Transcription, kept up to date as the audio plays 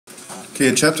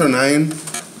Okay, chapter 9,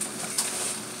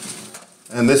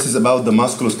 and this is about the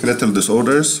musculoskeletal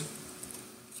disorders.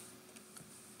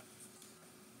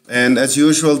 And as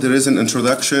usual, there is an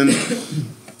introduction.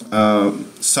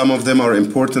 Some of them are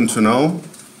important to know,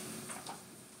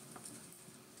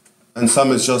 and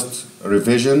some is just a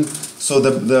revision. So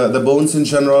the bones in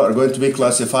general are going to be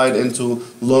classified into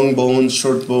long bones,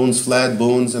 short bones, flat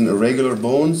bones, and irregular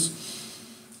bones.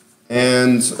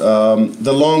 And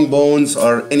the long bones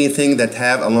are anything that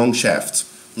have a long shaft,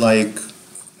 like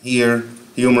here,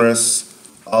 humerus,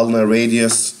 ulnar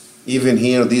radius, even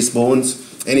here, these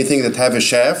bones, anything that have a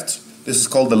shaft, this is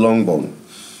called the long bone.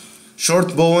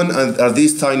 Short bone are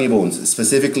these tiny bones,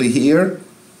 specifically here.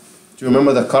 Do you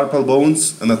remember the carpal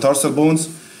bones and the tarsal bones?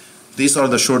 These are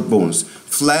the short bones.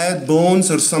 Flat bones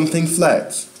are something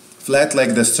flat. Flat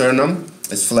like the sternum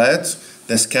is flat,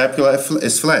 the scapula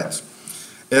is flat.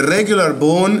 Irregular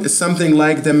bone is something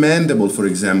like the mandible, for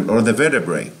example, or the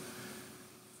vertebrae.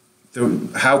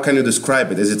 How can you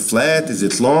describe it? Is it flat? Is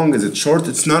it long? Is it short?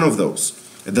 It's none of those.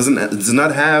 It does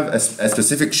not have a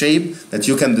specific shape that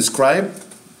you can describe.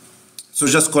 So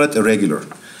just call it irregular.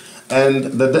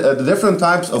 And the different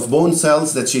types of bone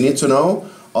cells that you need to know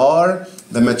are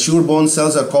the mature bone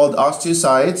cells are called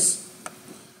osteocytes.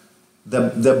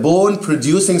 The bone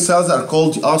producing cells are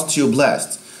called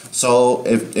osteoblasts. So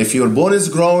if your bone is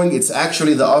growing, it's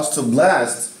actually the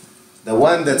osteoblast, the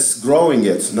one that's growing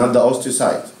it, not the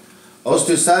osteocyte.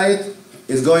 Osteocyte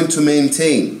is going to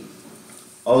maintain.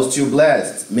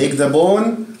 Osteoblast make the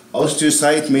bone,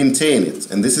 osteocyte maintain it.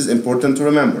 And this is important to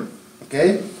remember.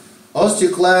 Okay?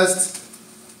 Osteoclast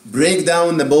break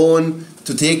down the bone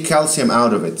to take calcium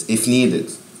out of it if needed.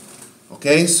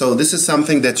 Okay? So this is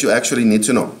something that you actually need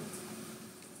to know.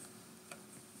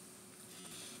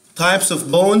 Types of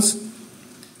bones,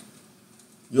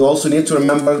 you also need to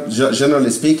remember, generally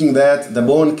speaking, that the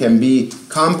bone can be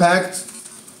compact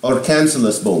or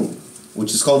cancellous bone,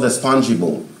 which is called the spongy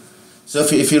bone. So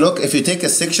if you take a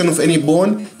section of any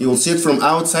bone, you will see it from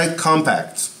outside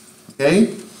compact.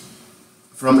 Okay?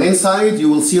 From inside, you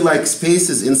will see like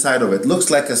spaces inside of it. Looks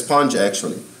like a sponge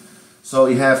actually. So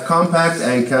you have compact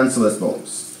and cancellous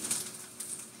bones.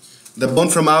 The bone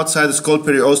from outside is called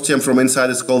periosteum, from inside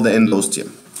is called the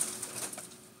endosteum.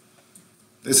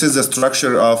 This is the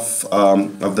structure of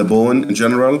the bone in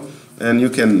general, and you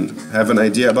can have an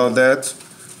idea about that.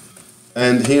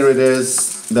 And here it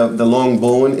is, the long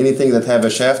bone, anything that have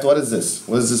a shaft. What is this?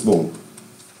 What is this bone?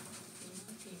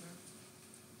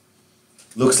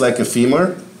 Looks like a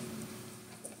femur.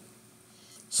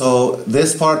 So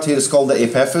this part here is called the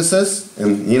epiphysis,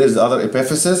 and here is the other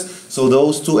epiphysis. So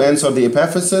those two ends are the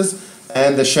epiphysis,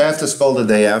 and the shaft is called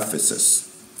the diaphysis.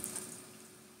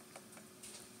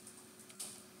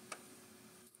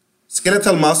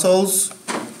 Skeletal muscles,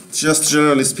 just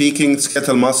generally speaking,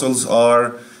 skeletal muscles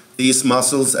are these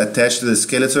muscles attached to the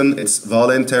skeleton. It's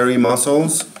voluntary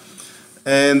muscles,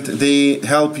 and they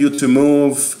help you to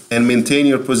move and maintain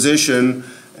your position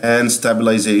and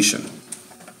stabilization.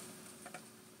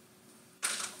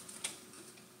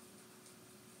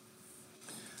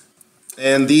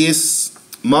 And these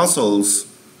muscles,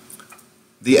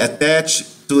 they attach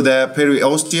to the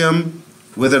periosteum,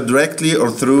 whether directly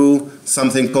or through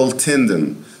something called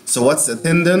tendon. So what's a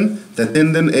tendon? The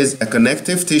tendon is a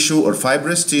connective tissue or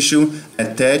fibrous tissue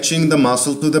attaching the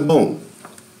muscle to the bone.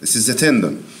 This is a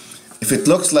tendon. If it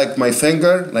looks like my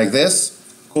finger, like this,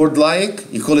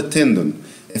 cord-like, you call it tendon.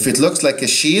 If it looks like a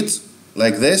sheet,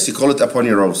 like this, you call it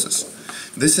aponeurosis.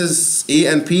 This is E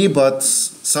and P, but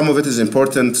some of it is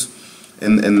important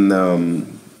in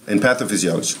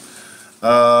pathophysiology.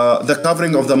 The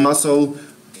covering of the muscle,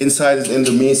 inside is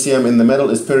endomysium, in the middle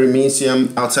is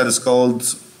perimysium, outside is called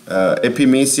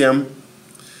epimysium.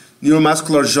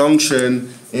 Neuromuscular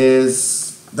junction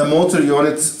is the motor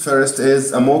unit. First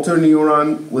is a motor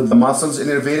neuron with the muscles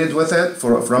innervated with it,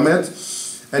 from it.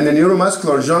 And the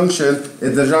neuromuscular junction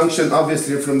is the junction,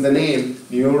 obviously from the name,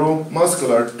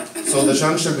 neuromuscular. So the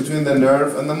junction between the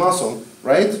nerve and the muscle,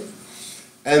 right?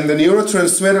 And the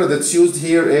neurotransmitter that's used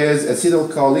here is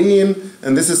acetylcholine,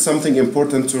 and this is something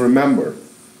important to remember.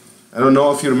 I don't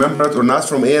know if you remember it or not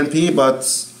from A&P, but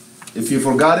if you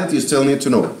forgot it, you still need to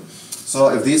know it. So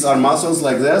if these are muscles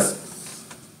like this,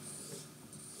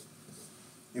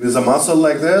 it is a muscle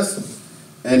like this,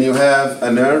 and you have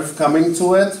a nerve coming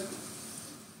to it.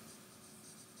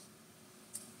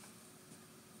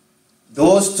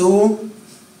 Those two,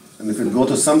 and if you go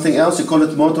to something else, you call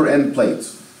it motor end plate.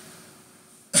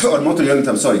 Or motor unit,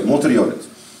 I'm sorry, motor unit.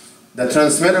 The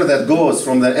transmitter that goes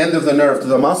from the end of the nerve to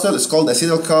the muscle is called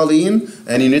acetylcholine,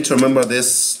 and you need to remember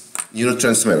this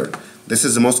neurotransmitter. This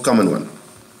is the most common one.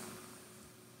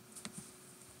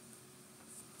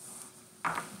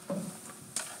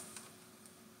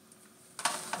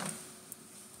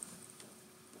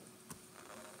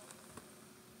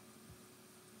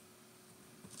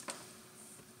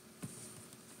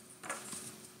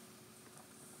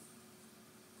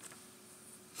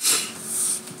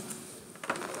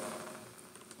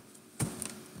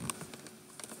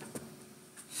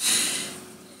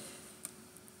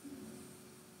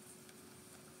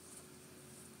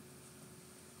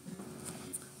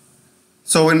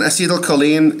 So when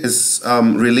acetylcholine is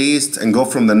released and go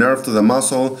from the nerve to the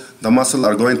muscle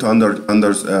are going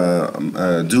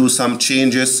to do some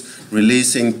changes,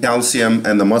 releasing calcium,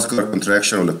 and the muscular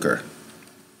contraction will occur.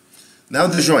 Now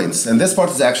the joints, and this part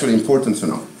is actually important to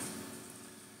know.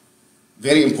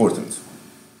 Very important.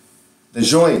 The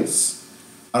joints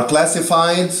are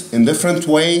classified in different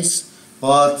ways,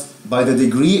 but by the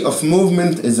degree of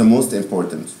movement is the most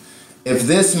important. If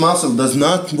this muscle does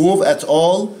not move at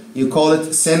all, you call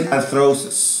it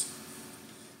synarthrosis.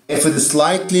 If it is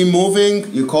slightly moving,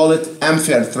 you call it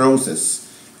amphiarthrosis.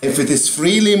 If it is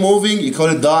freely moving, you call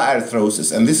it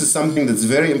diarthrosis. And this is something that's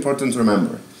very important to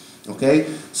remember. Okay?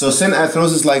 So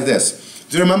synarthrosis like this.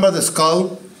 Do you remember the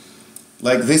skull?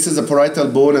 Like this is a parietal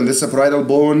bone and this is a parietal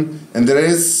bone, and there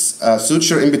is a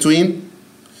suture in between.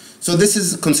 So this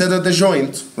is considered a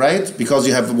joint, right? Because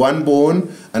you have one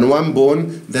bone and one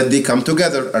bone that they come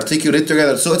together, articulate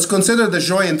together. So it's considered a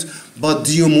joint, but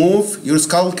do you move your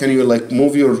skull? Can you like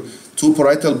move your two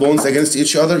parietal bones against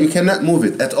each other? You cannot move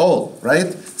it at all,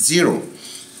 right? Zero.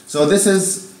 So this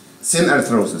is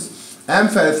synarthrosis.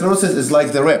 Amphiarthrosis is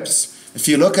like the ribs. If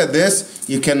you look at this,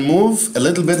 you can move a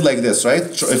little bit like this, right?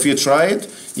 If you try it,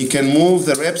 you can move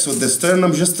the ribs with the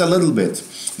sternum just a little bit,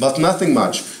 but nothing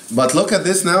much. But look at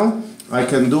this now. I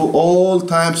can do all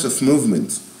types of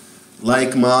movements,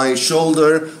 like my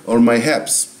shoulder or my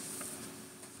hips.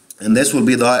 And this will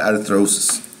be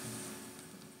diarthrosis.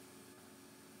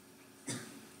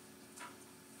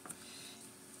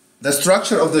 The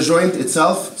structure of the joint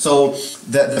itself, so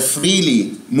the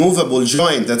freely movable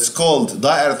joint that's called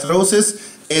diarthrosis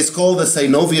is called the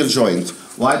synovial joint.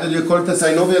 Why did you call it a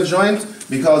synovial joint?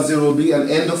 Because there will be an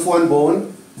end of one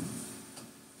bone,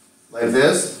 like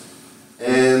this,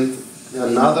 and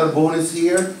another bone is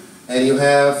here, and you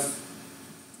have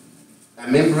a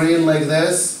membrane like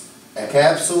this, a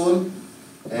capsule,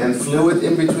 and fluid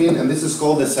in between, and this is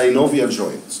called the synovial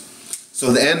joint.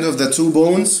 So the end of the two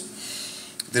bones,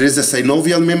 there is a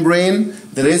synovial membrane,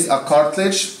 there is a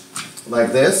cartilage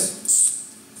like this,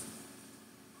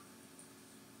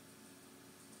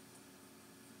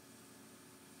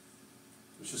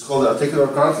 which is called the articular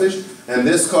cartilage, and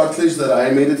this cartilage that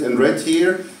I made it in red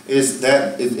here is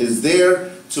that it is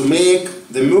there to make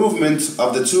the movement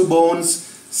of the two bones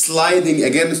sliding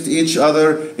against each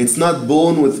other. It's not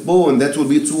bone with bone, that will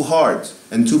be too hard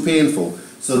and too painful.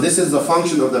 So this is the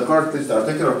function of the cartilage, the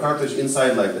articular cartilage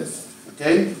inside like this.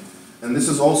 Okay? And this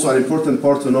is also an important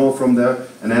part to know from the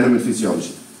anatomy and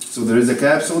physiology. So there is a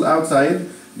capsule outside,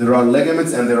 there are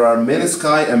ligaments, and there are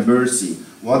menisci and bursae.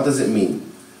 What does it mean?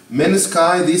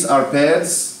 Menisci, these are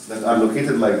pads that are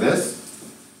located like this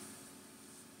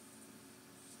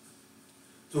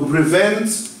to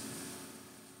prevent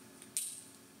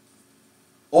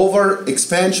over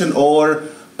expansion or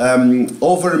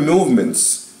over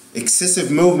movements,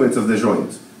 excessive movement of the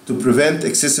joint, to prevent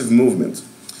excessive movement.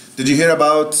 Did you hear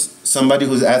about somebody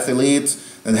who's an athlete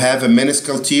and have a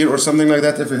meniscal tear or something like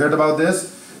that? Have you heard about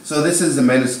this? So this is the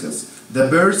meniscus. The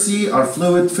bursae are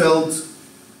fluid-filled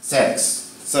sacs,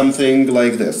 something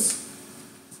like this.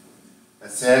 A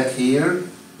sac here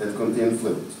that contains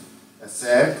fluid. A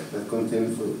sac that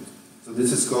contains fluid. So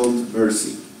this is called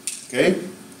bursae. Okay?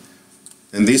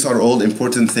 And these are all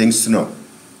important things to know.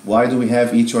 Why do we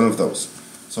have each one of those?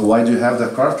 So why do you have the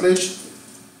cartilage?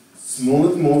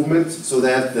 Smooth movement so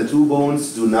that the two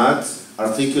bones do not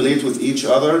articulate with each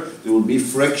other. There will be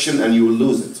friction and you will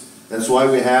lose it. That's why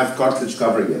we have cartilage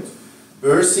covering it.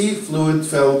 Bursae,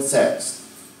 fluid-filled sacs.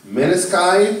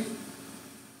 Menisci,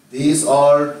 these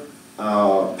are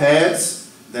pads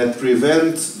that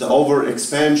prevent the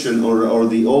over-expansion or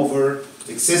the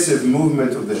over-excessive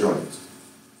movement of the joint.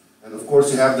 And of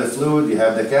course you have the fluid, you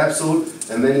have the capsule,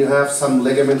 and then you have some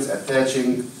ligaments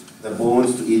attaching the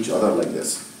bones to each other like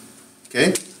this.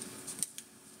 Okay?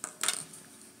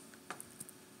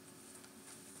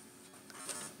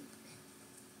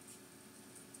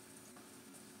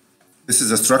 This is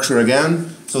the structure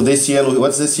again. So this yellow,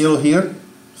 what's this yellow here?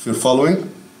 If you're following?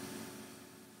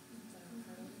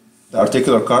 The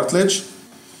articular cartilage.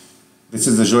 This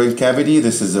is the joint cavity.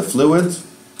 This is the fluid.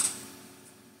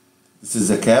 This is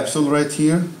the capsule right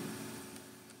here.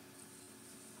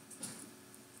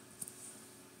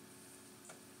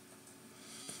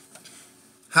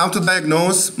 How to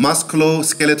diagnose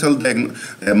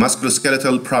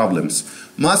musculoskeletal problems.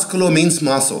 Musculo means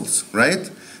muscles, right?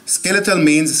 Skeletal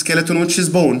means skeleton, which is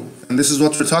bone. And this is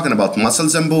what we're talking about,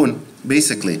 muscles and bone,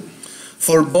 basically.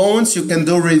 For bones, you can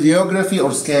do radiography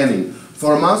or scanning.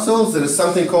 For muscles, there is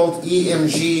something called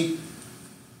EMG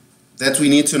that we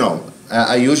need to know.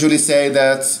 I usually say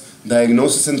that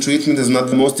Diagnosis and treatment is not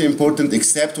the most important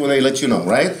except when I let you know,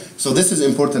 right? So this is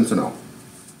important to know.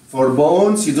 For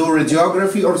bones, you do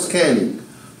radiography or scanning.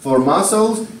 For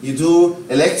muscles, you do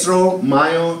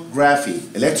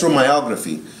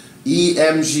electromyography,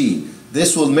 EMG.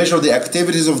 This will measure the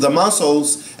activities of the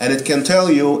muscles and it can tell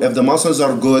you if the muscles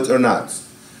are good or not.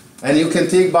 And you can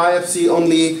take biopsy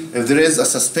only if there is a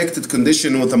suspected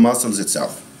condition with the muscles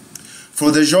itself.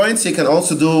 For the joints, you can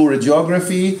also do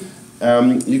radiography.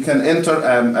 You can enter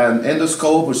an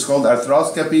endoscope, which is called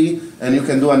arthroscopy, and you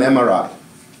can do an MRI.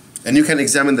 And you can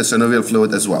examine the synovial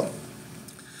fluid as well.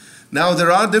 Now,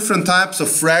 there are different types of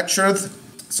fractures.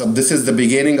 So this is the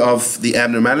beginning of the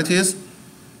abnormalities.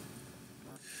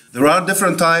 There are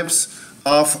different types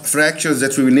of fractures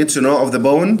that we need to know of the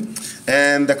bone.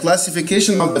 And the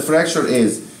classification of the fracture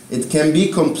is, it can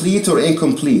be complete or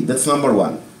incomplete. That's number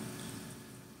one.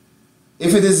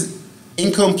 If it is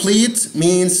incomplete,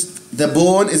 means the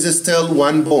bone is still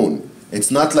one bone.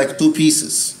 It's not like two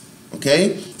pieces,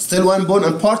 okay? Still one bone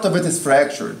and part of it is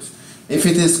fractured. If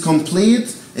it is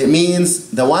complete, it means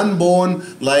the one bone,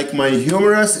 like my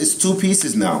humerus, is two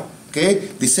pieces now, okay?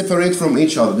 They separate from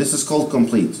each other. This is called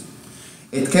complete.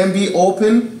 It can be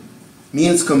open,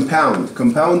 means compound.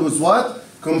 Compound with what?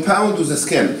 Compound with the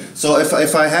skin. So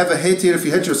if I have a hit here, if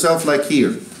you hit yourself like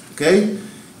here, okay?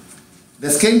 The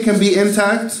skin can be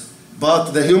intact,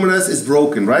 but the humerus is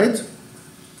broken, right?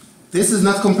 This is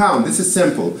not compound, this is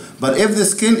simple. But if the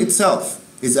skin itself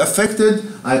is affected,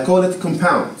 I call it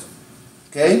compound,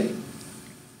 okay?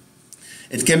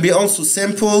 It can be also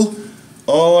simple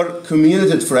or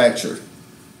comminuted fracture.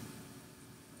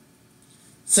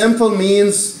 Simple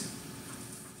means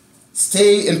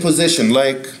stay in position,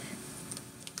 like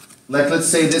let's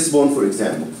say this bone, for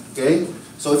example, okay?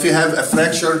 So if you have a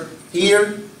fracture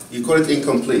here, you call it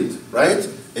incomplete, right?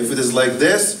 If it is like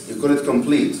this, you call it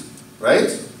complete,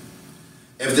 right?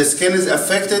 If the skin is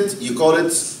affected, you call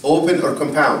it open or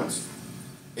compound.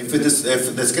 If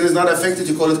the skin is not affected,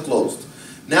 you call it closed.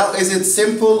 Now, is it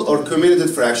simple or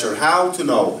comminuted fracture? How to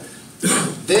know?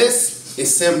 This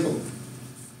is simple.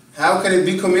 How can it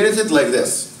be comminuted? Like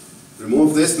this.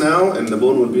 Remove this now, and the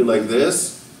bone will be like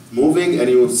this, moving, and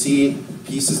you will see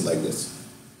pieces like this.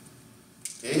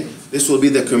 Okay? This will be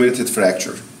the comminuted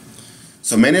fracture.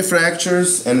 So many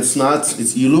fractures, and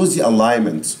you lose the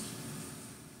alignment.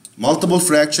 Multiple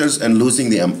fractures and losing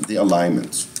the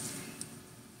alignment.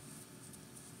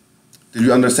 Did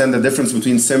you understand the difference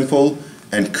between simple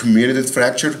and comminuted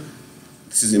fracture?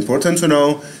 This is important to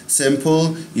know.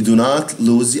 Simple, you do not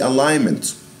lose the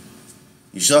alignment.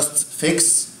 You just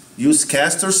fix, use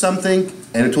cast or something,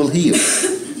 and it will heal.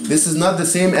 This is not the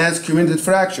same as comminuted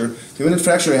fracture. Comminuted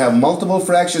fracture, you have multiple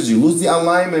fractures, you lose the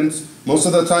alignment most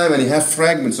of the time, and you have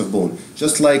fragments of bone,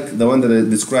 just like the one that I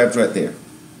described right there.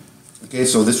 Okay,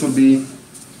 so this will be,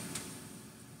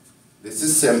 this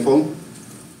is simple,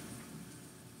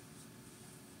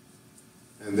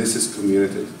 and this is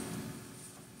comminuted.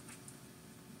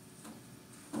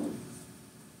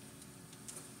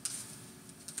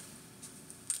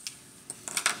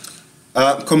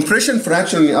 Compression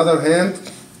fracture, on the other hand,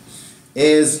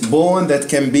 is bone that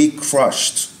can be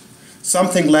crushed.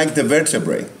 Something like the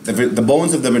vertebrae, the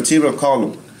bones of the vertebral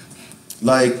column.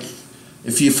 Like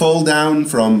if you fall down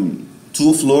from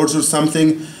 2 floors or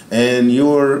something and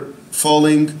you're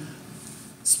falling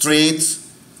straight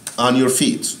on your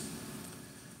feet.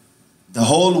 The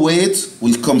whole weight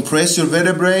will compress your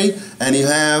vertebrae and you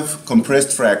have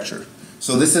compressed fracture.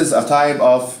 So this is a type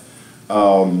of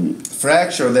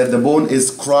fracture that the bone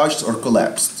is crushed or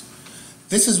collapsed.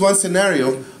 This is one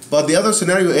scenario, but the other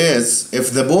scenario is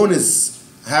if the bone is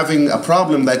having a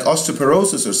problem like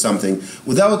osteoporosis or something,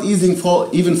 without even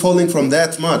falling from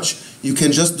that much, you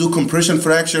can just do compression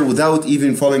fracture without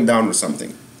even falling down or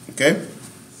something, okay?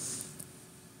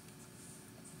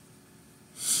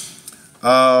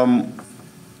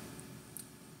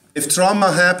 If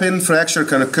trauma happens, fracture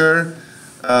can occur.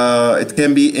 It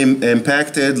can be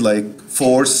impacted, like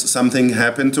force, something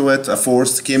happened to it, a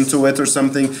force came to it or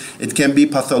something. It can be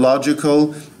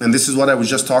pathological, and this is what I was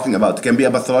just talking about. It can be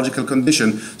a pathological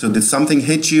condition. So did something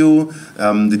hit you?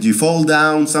 Did you fall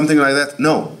down? Something like that?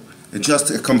 No. It's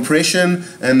just a compression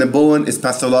and the bone is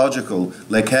pathological,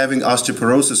 like having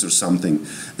osteoporosis or something.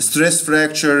 Stress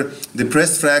fracture,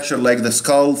 depressed fracture, like the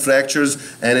skull fractures,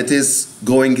 and it is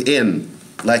going in.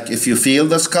 Like if you feel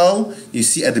the skull, you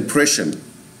see a depression,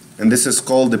 and this is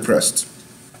called depressed.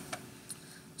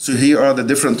 So here are the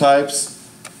different types.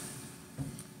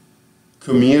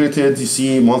 Comminuted, you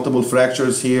see multiple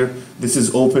fractures here. This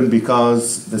is open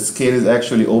because the skin is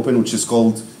actually open, which is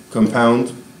called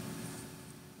compound.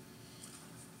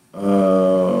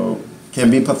 Can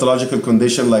be pathological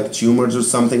condition like tumors or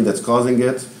something that's causing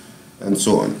it, and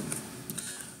so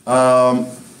on.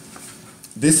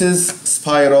 This is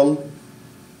spiral,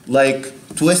 like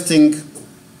twisting.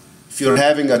 If you're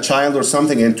having a child or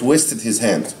something and twisted his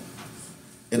hand,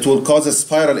 it will cause a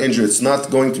spiral injury. It's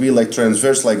not going to be like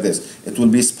transverse like this. It will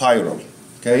be spiral,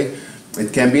 okay?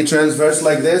 It can be transverse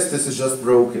like this. This is just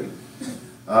broken.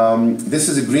 This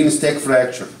is a green stick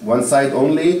fracture. One side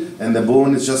only, and the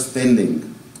bone is just bending.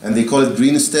 And they call it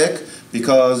green stick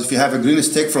because if you have a green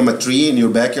stick from a tree in your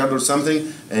backyard or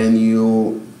something, and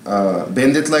you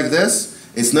bend it like this,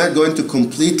 it's not going to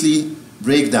completely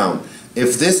break down.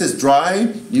 If this is dry,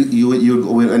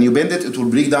 and you bend it, it will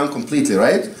break down completely,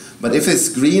 right? But if it's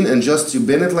green and just you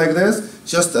bend it like this,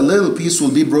 just a little piece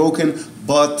will be broken,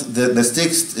 but the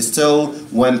stick is still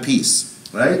one piece,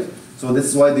 right? So this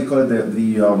is why they call it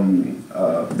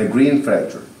the green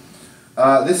fracture.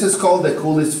 This is called the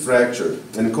coolest fracture.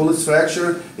 And coolest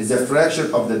fracture is a fracture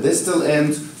of the distal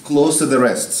end close to the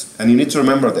wrist. And you need to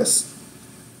remember this.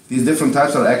 These different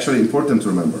types are actually important to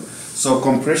remember. So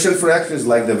compression fracture is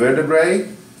like the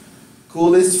vertebrae.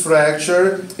 Coolest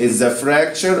fracture is the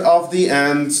fracture of the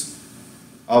end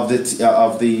of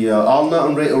the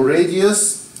ulna or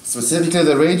radius, specifically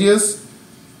the radius,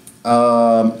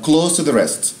 close to the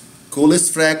wrist.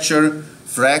 Coolest fracture,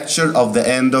 fracture of the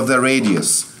end of the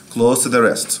radius, close to the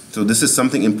wrist. So this is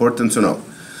something important to know.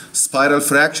 Spiral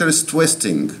fracture is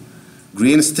twisting.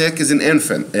 Green stick is in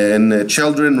infant, in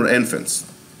children or infants.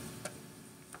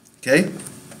 Okay?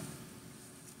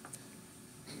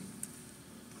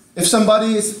 If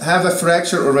somebody have a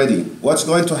fracture already, what's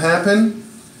going to happen?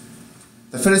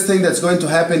 The first thing that's going to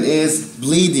happen is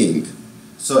bleeding.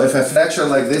 So if a fracture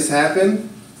like this happen,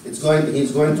 he's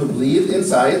going to bleed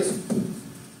inside,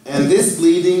 and this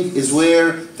bleeding is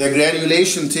where the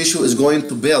granulation tissue is going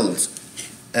to build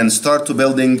and start to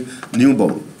building new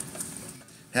bone.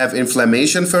 Have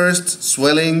inflammation first,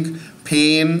 swelling,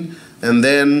 pain, and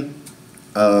then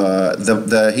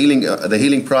the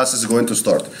healing process is going to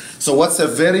start. So what's the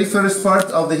very first part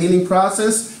of the healing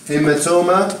process?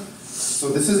 Hematoma. So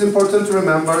this is important to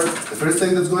remember. The first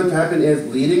thing that's going to happen is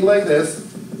bleeding like this.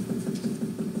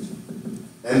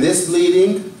 And this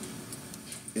bleeding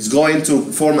is going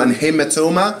to form an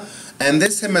hematoma. And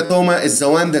this hematoma is the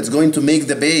one that's going to make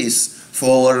the base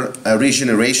for a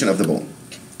regeneration of the bone.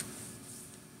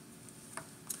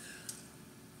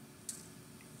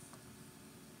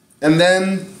 And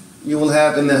then you will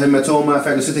have in the hematoma,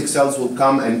 phagocytic cells will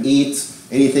come and eat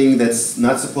anything that's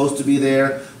not supposed to be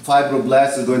there.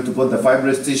 Fibroblasts are going to put the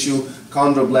fibrous tissue.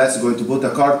 Chondroblasts are going to put the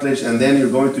cartilage, and then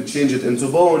you're going to change it into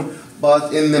bone.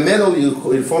 But in the middle,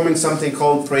 you're forming something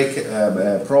called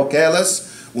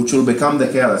procallus, which will become the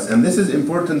callus. And this is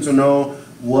important to know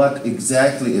what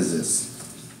exactly is this.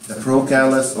 The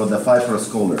procallus or the fibrous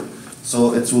collar.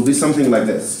 So it will be something like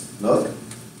this. Look.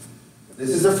 This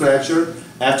is a fracture.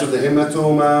 After the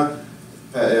hematoma,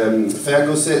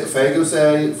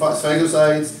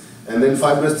 phagocytes, and then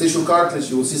fibrous tissue cartilage,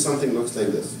 you will see something looks like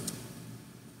this.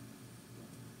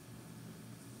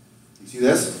 You see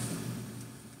this?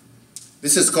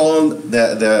 This is called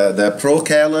the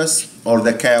procallus or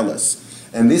the callus.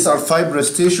 And these are fibrous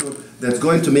tissue that's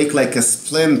going to make like a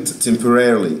splint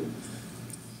temporarily.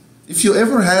 If you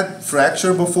ever had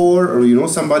fracture before, or you know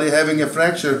somebody having a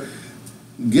fracture,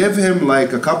 give him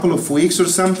like a couple of weeks or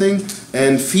something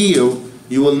and feel.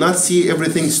 You will not see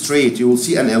everything straight. You will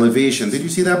see an elevation. Did you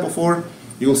see that before?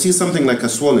 You will see something like a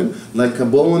swollen, like a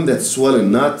bone that's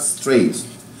swollen, not straight.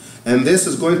 And this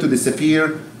is going to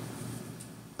disappear.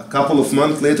 A couple of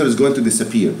months later is going to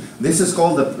disappear. This is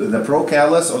called the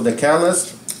procallus or the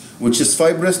callus, which is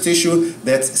fibrous tissue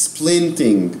that's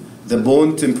splinting the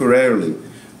bone temporarily.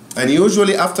 And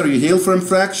usually after you heal from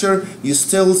fracture, you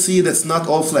still see that's not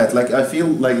all flat. Like I feel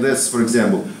like this, for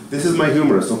example. This is my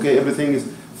humerus, okay? Everything is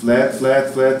flat,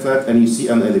 flat, flat, flat, and you see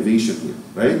an elevation here,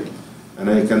 right? And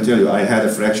I can tell you, I had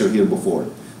a fracture here before.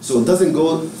 So it doesn't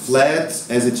go flat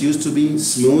as it used to be,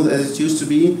 smooth as it used to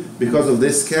be. Because of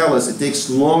this callus, it takes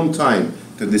a long time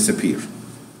to disappear.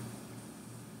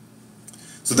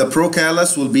 So the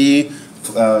procallus will be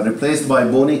replaced by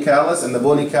bony callus, and the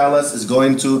bony callus is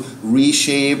going to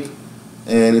reshape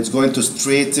and it's going to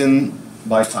straighten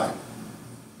by time.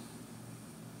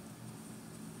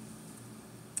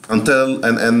 Until,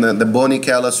 and the bony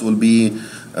callus will be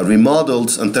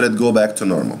remodeled until it go back to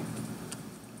normal.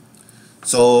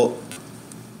 So,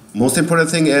 most important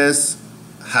thing is,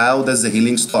 how does the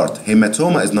healing start?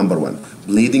 Hematoma is number one,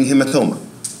 bleeding hematoma.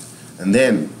 And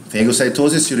then,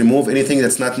 phagocytosis, you remove anything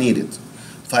that's not needed.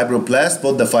 Fibroblast,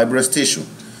 put the fibrous tissue.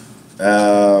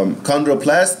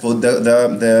 Chondroblast, put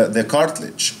the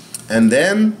cartilage. and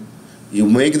then you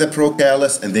make the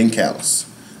procallus and then callus.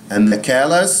 And the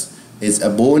callus is a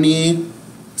bony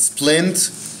splint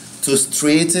to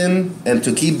straighten and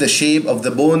to keep the shape of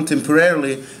the bone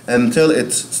temporarily until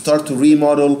it starts to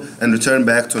remodel and return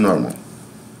back to normal.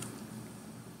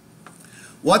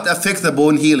 What affects the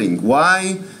bone healing?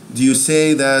 Why do you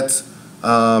say that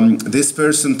this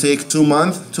person take 2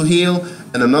 months to heal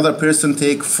and another person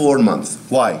take 4 months?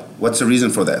 Why? What's the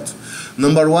reason for that?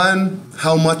 Number one,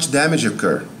 how much damage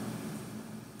occur?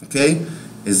 Okay,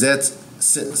 is that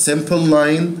simple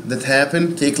line that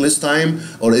happened take less time,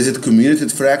 or is it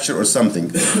comminuted fracture or something?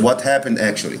 What happened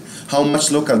actually? How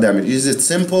much local damage? Is it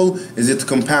simple? Is it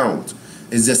compound?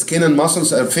 Is the skin and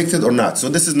muscles affected or not? So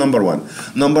this is number one.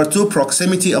 Number two,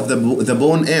 proximity of the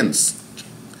bone ends.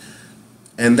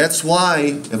 And that's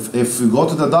why if you go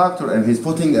to the doctor and he's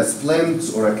putting a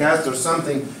splint or a cast or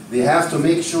something, they have to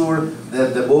make sure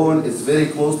that the bone is very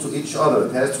close to each other.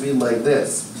 It has to be like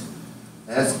this,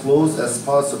 as close as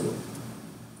possible.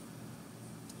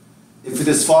 If it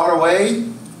is far away,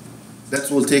 that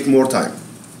will take more time.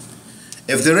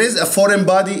 If there is a foreign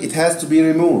body, it has to be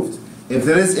removed. If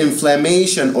there is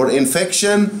inflammation or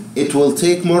infection, it will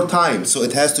take more time, so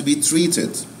it has to be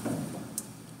treated.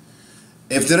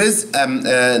 If there is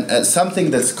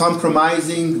something that's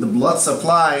compromising the blood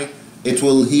supply, it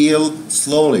will heal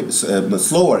slowly,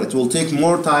 slower. It will take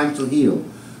more time to heal.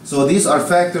 So these are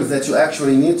factors that you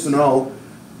actually need to know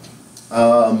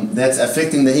that's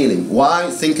affecting the healing. Why?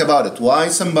 Think about it. Why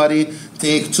somebody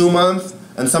take 2 months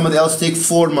and somebody else take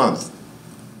 4 months?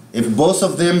 If both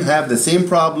of them have the same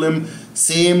problem,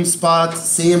 same spot,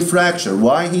 same fracture,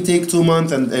 why he take 2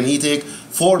 months and he take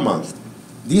 4 months?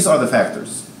 These are the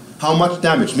factors. How much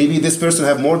damage? Maybe this person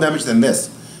have more damage than this.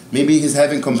 Maybe he's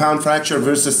having compound fracture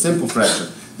versus simple fracture.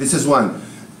 This is one.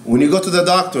 When you go to the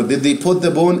doctor, did they put the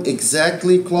bone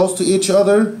exactly close to each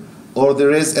other, or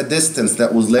there is a distance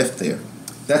that was left there?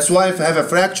 That's why if you have a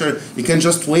fracture, you can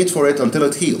just wait for it until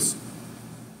it heals.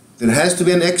 There has to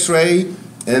be an X-ray,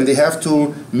 and they have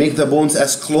to make the bones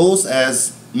as close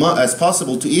as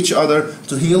possible to each other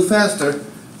to heal faster.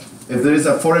 If there is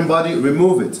a foreign body,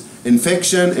 remove it.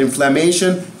 Infection,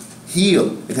 inflammation,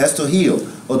 heal. It has to heal,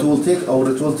 or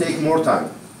it will take more time.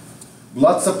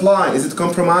 Blood supply, is it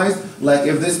compromised? Like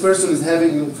if this person is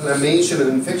having inflammation and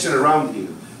infection around here,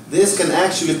 this can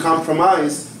actually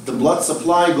compromise the blood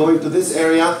supply going to this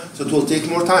area, so it will take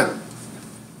more time.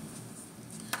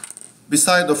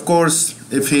 Besides, of course,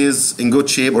 if he is in good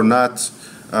shape or not,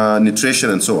 nutrition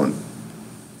and so on.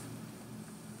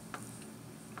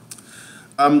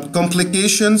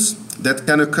 Complications that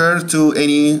can occur to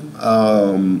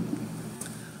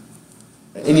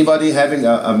anybody having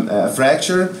a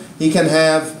fracture. He can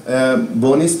have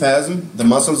bony spasm. The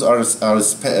muscles are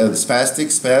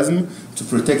spastic spasm to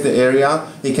protect the area.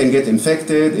 He can get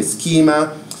infected,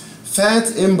 ischemia. Fat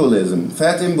embolism.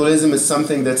 Fat embolism is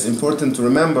something that's important to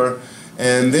remember,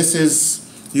 and this is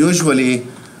usually,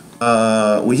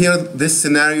 we hear this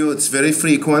scenario, it's very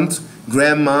frequent.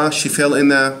 Grandma, she fell in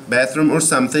the bathroom or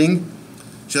something,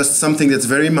 just something that's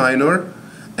very minor,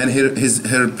 and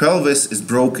her pelvis is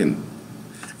broken.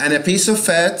 And a piece of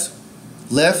fat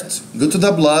left, go to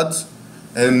the blood,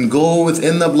 and go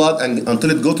within the blood and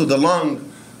until it go to the lung,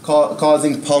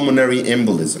 causing pulmonary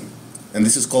embolism. And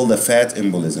this is called a fat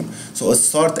embolism. So it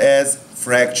starts as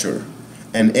fracture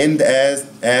and end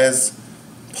as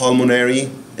pulmonary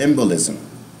embolism.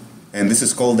 And this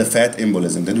is called the fat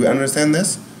embolism. Did we understand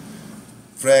this?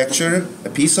 Fracture, a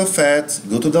piece of fat,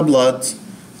 go to the blood,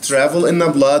 travel in the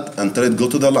blood until it go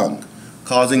to the lung,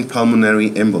 causing pulmonary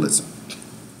embolism.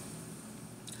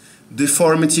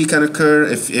 Deformity can occur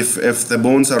if the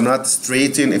bones are not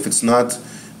straightened, if it's not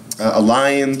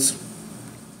aligned,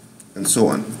 and so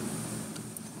on.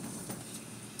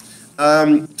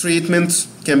 Treatment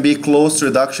can be close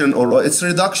reduction, or it's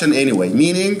reduction anyway,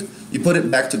 meaning you put it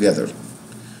back together.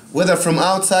 Whether from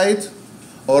outside,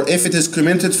 or if it is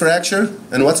comminuted fracture.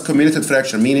 And what's comminuted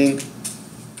fracture? Meaning,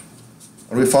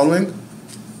 are we following?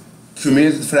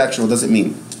 Comminuted fracture, what does it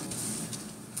mean?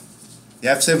 You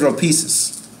have several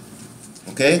pieces.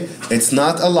 Okay? It's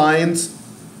not aligned,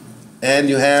 and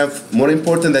you have, more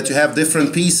important, that you have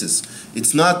different pieces.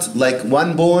 It's not like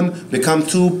one bone become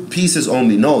 2 pieces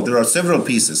only. No, there are several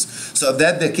pieces. So if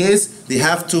that's the case, they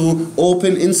have to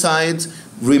open inside,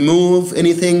 remove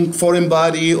anything, foreign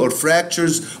body or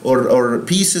fractures or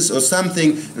pieces or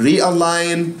something,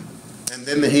 realign, and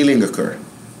then the healing occur.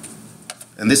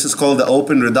 And this is called the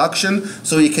open reduction.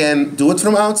 So you can do it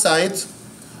from outside,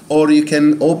 or you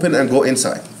can open and go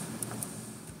inside.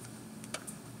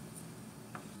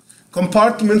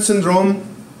 Compartment syndrome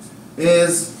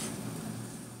is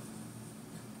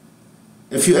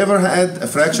If you ever had a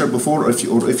fracture before, or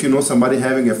if you know somebody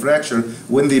having a fracture,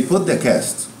 when they put the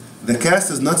cast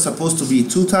is not supposed to be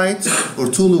too tight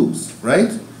or too loose, right?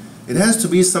 It has to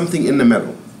be something in the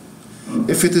middle.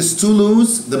 If it is too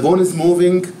loose, the bone is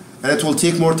moving and it will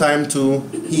take more time to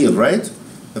heal, right?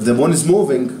 If the bone is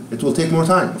moving, it will take more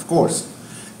time, of course.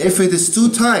 If it is too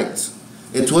tight,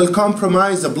 it will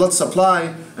compromise the blood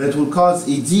supply and it will cause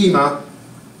edema,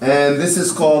 and this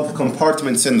is called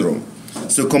compartment syndrome.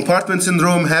 So compartment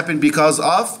syndrome happened because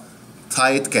of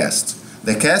tight cast.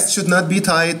 The cast should not be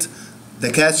tight,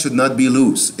 the cast should not be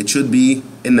loose. It should be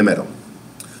in the middle.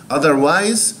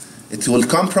 Otherwise, it will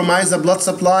compromise the blood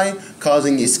supply,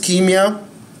 causing ischemia,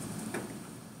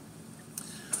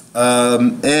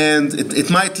 and it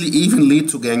might even lead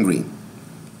to gangrene.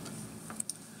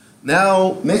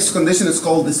 Now, next condition is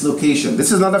called dislocation.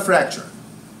 This is not a fracture.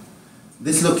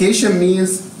 Dislocation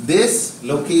means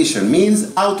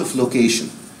out of location.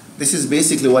 This is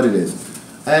basically what it is.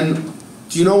 And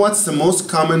do you know what's the most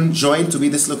common joint to be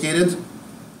dislocated?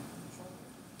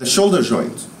 The shoulder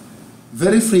joint.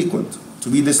 Very frequent to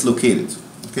be dislocated.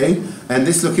 Okay? And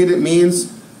dislocated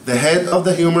means the head of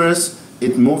the humerus,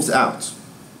 it moves out.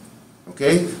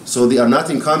 Okay? So they are not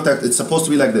in contact. It's supposed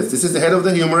to be like this. This is the head of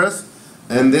the humerus,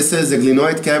 and this is the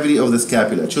glenoid cavity of the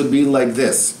scapula. It should be like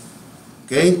this.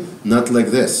 Okay? Not like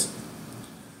this.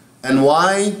 And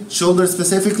why shoulder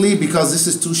specifically? Because this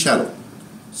is too shallow.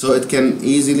 So it can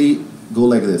easily go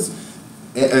like this.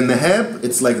 And the hip,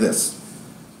 it's like this.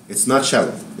 It's not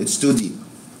shallow. It's too deep.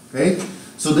 Okay?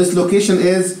 So dislocation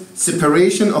is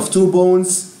separation of two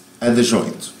bones at the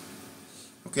joint.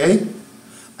 Okay?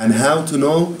 And how to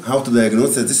know, how to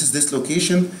diagnose that this is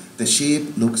dislocation? The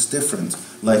shape looks different.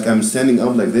 Like I'm standing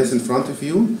up like this in front of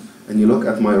you, and you look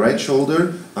at my right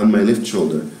shoulder and my left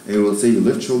shoulder, and you will say your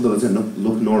left shoulder doesn't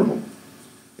look normal.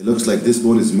 It looks like this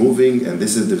bone is moving, and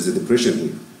there's a depression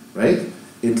here, right?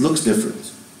 It looks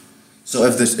different. So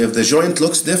if the joint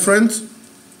looks different,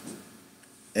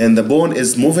 and the bone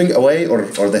is moving away, or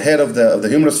the head of the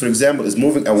humerus, for example, is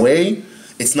moving away,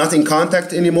 it's not in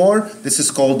contact anymore, this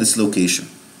is called dislocation.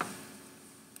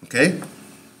 Okay?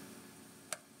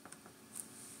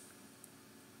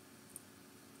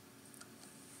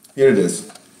 Here it is.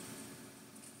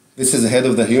 This is the head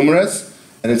of the humerus,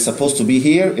 and it's supposed to be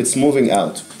here, it's moving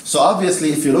out. So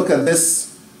obviously, if you look at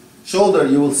this shoulder,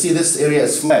 you will see this area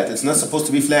is flat. It's not supposed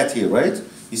to be flat here, right?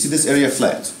 You see this area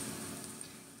flat.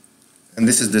 And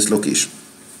this is dislocation.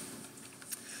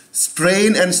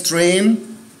 Sprain and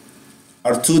strain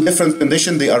are two different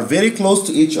conditions. They are very close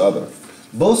to each other.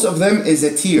 Both of them is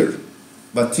a tear.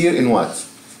 But tear in what?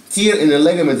 Tear in a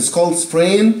ligament is called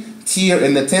sprain. Tear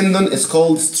in the tendon is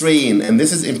called strain. And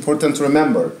this is important to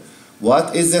remember.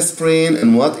 What is a sprain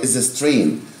and what is a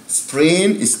strain?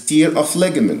 Sprain is tear of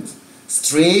ligament.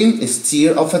 Strain is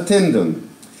tear of a tendon.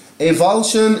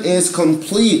 Avulsion is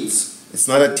complete. It's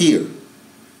not a tear.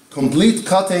 Complete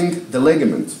cutting the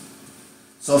ligament.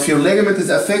 So if your ligament is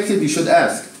affected, you should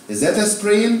ask, is that a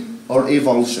sprain or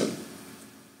avulsion?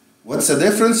 What's the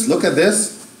difference? Look at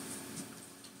this.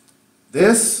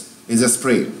 This is a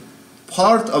sprain.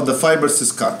 Part of the fibers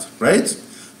is cut, right?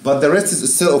 But the rest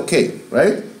is still okay,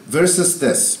 right? Versus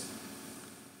this.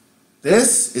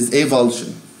 This is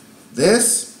avulsion.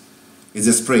 This is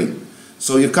a sprain.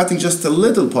 So you're cutting just a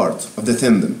little part of the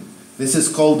tendon. This is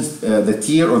called the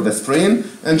tear or the sprain,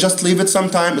 and just leave it some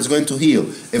time, it's going to heal.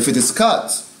 If it is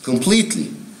cut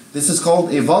completely, this is called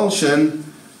avulsion,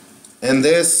 and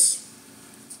this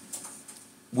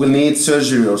will need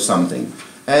surgery or something.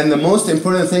 And the most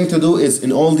important thing to do is,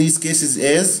 in all these cases,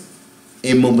 is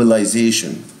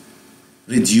immobilization.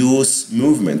 Reduce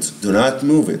movement. Do not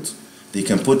move it. They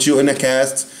can put you in a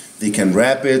cast, they can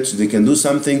wrap it, they can do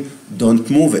something. Don't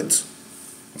move it.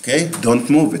 Okay? Don't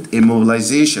move it.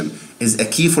 Immobilization is a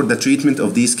key for the treatment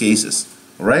of these cases.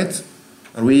 Alright?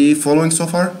 Are we following so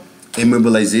far?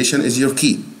 Immobilization is your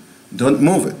key. Don't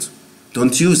move it.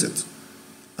 Don't use it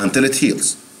until it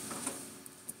heals.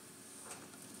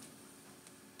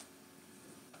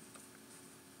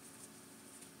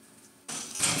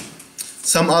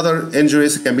 Some other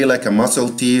injuries can be like a muscle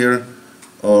tear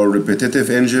or repetitive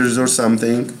injuries or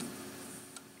something.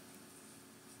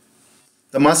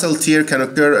 The muscle tear can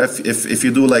occur if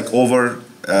you do like over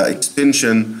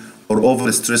extension or over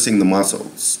stressing the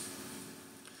muscles.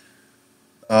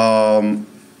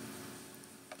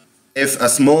 If a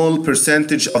small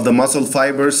percentage of the muscle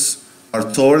fibers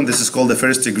are torn, this is called the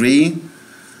first degree.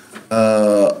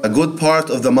 A good part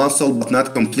of the muscle but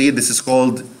not complete, this is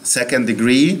called second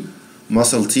degree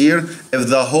muscle tear. If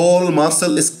the whole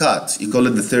muscle is cut, you call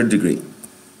it the third degree.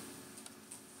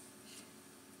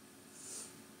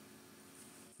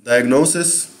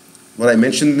 Diagnosis, what I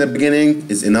mentioned in the beginning,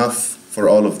 is enough for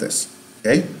all of this,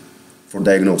 okay? For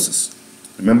diagnosis.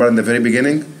 Remember in the very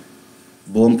beginning,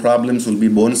 bone problems will be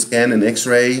bone scan and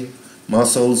x-ray,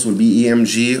 muscles will be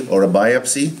EMG or a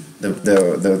biopsy at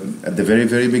the very,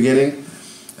 very beginning.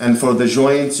 And for the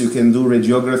joints, you can do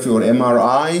radiography or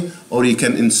MRI, or you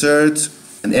can insert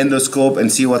an endoscope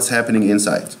and see what's happening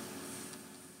inside.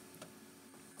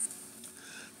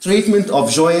 Treatment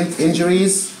of joint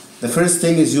injuries, the first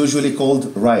thing is usually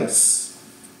called RICE.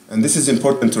 And this is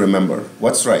important to remember.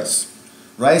 What's RICE?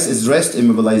 RICE is rest,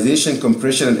 immobilization,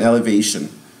 compression, and elevation.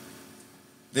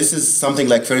 This is something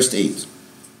like first aid.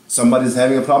 Somebody's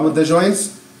having a problem with the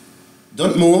joints,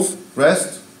 don't move,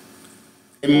 rest,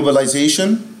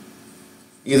 immobilization,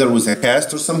 either with a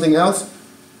cast or something else,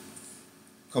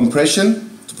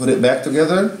 compression to put it back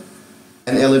together,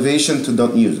 and elevation to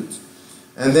don't use it.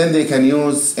 And then they can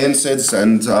use NSAIDs,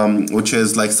 and which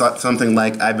is like something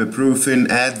like ibuprofen,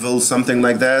 Advil, something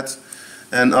like that,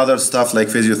 and other stuff like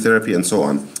physiotherapy and so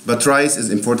on. But RICE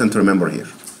is important to remember here.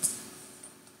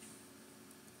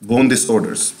 Bone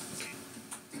disorders.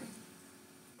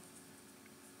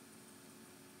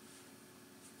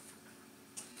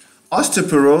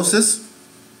 Osteoporosis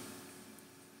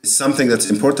is something that's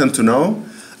important to know.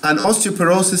 And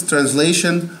osteoporosis,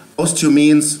 translation, osteo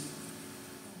means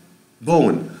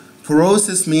bone.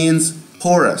 Porosis means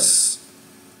porous.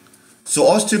 So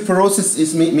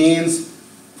osteoporosis means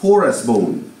porous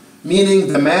bone,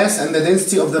 meaning the mass and the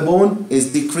density of the bone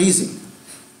is decreasing.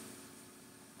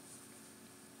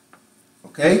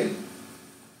 Okay?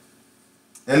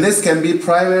 And this can be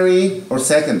primary or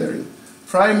secondary.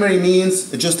 Primary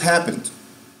means it just happened.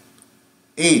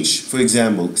 Age, for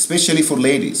example, especially for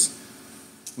ladies.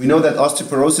 We know that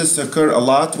osteoporosis occur a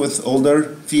lot with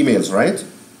older females, right?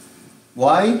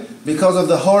 Why? Because of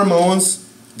the hormones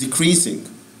decreasing.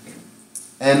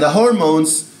 And the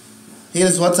hormones,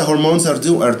 here's what the hormones are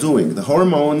doing. The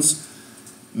hormones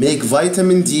make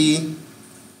vitamin D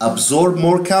absorb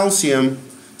more calcium,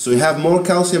 so you have more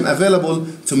calcium available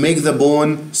to make the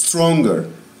bone stronger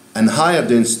and higher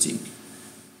density.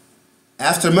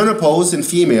 After menopause in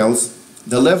females,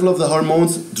 the level of the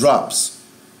hormones drops.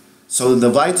 So the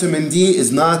vitamin D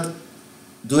is not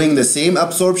doing the same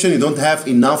absorption, you don't have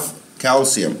enough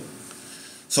calcium.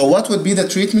 So what would be the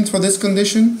treatment for this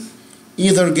condition?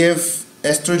 Either give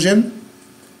estrogen,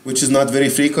 which is not very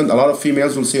frequent. A lot of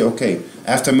females will say, okay,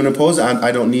 after menopause,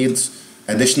 I don't need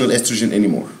additional estrogen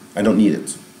anymore. I don't need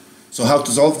it. So how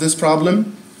to solve this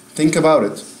problem? Think about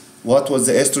it. What was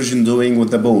the estrogen doing with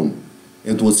the bone?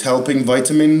 It was helping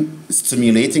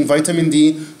stimulating vitamin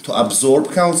D to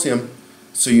absorb calcium.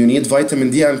 So you need vitamin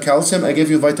D and calcium. I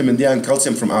give you vitamin D and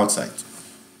calcium from outside.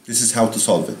 This is how to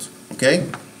solve it, okay?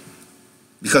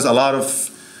 Because a lot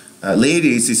of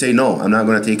ladies, they say, no, I'm not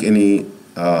going to take any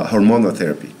hormonal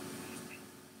therapy.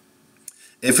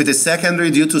 If it is secondary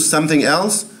due to something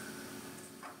else,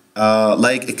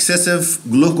 like excessive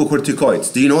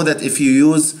glucocorticoids. Do you know that if you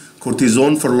use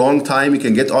cortisone for a long time, you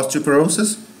can get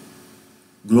osteoporosis?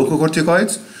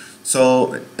 Glucocorticoids.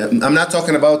 So I'm not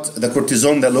talking about the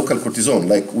cortisone, the local cortisone.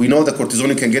 Like we know the cortisone,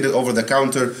 you can get it over the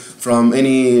counter from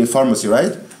any pharmacy,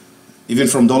 right? Even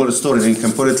from dollar store, and you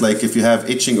can put it like if you have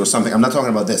itching or something. I'm not talking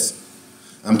about this.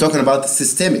 I'm talking about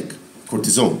systemic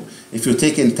cortisone. If you're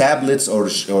taking tablets or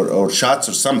shots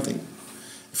or something,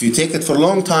 if you take it for a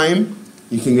long time,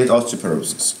 you can get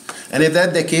osteoporosis. And if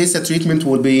that's the case, the treatment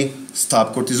will be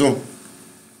stop cortisone.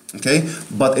 Okay?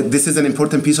 But this is an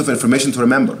important piece of information to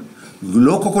remember.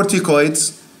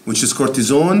 Glucocorticoids, which is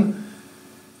cortisone,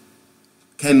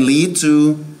 can lead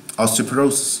to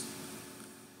osteoporosis.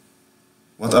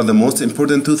 What are the most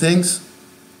important two things?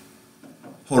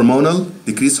 Hormonal,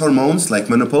 decreased hormones like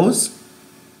menopause.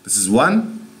 This is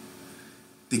one.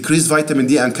 Decreased vitamin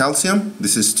D and calcium.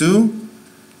 This is two.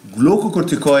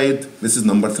 Glucocorticoid, this is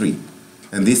number three.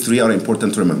 And these three are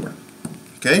important to remember.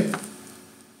 Okay?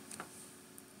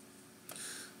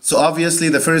 So obviously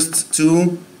the first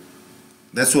two,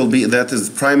 that is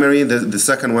primary, the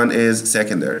second one is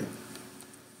secondary.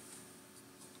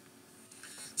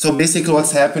 So basically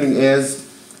what's happening is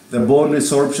the bone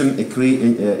resorption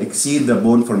exceed the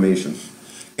bone formation.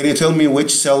 Can you tell me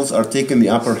which cells are taking the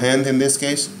upper hand in this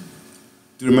case?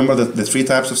 Do you remember the three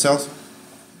types of cells?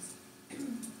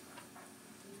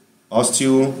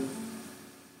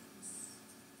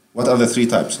 What are the three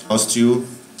types?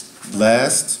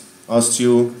 Osteoblast,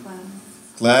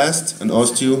 osteoclast, and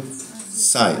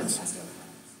osteocyte.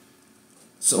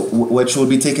 So which will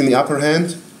be taking the upper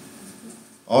hand?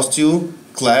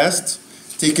 Osteoclast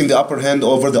taking the upper hand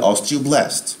over the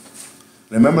osteoblast.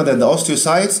 Remember that the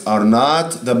osteocytes are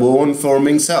not the bone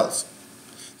forming cells.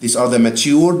 These are the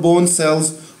mature bone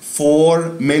cells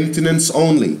for maintenance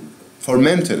only, for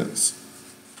maintenance.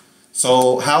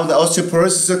 So how the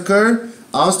osteoporosis occur?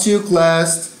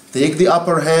 Osteoclast take the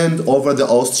upper hand over the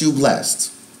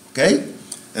osteoblast, okay?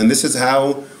 And this is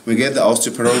how we get the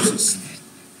osteoporosis.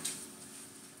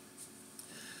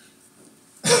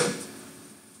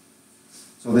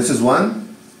 So this is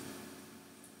one.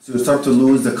 So you start to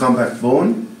lose the compact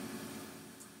bone.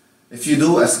 If you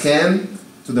do a scan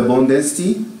to the bone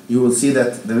density, you will see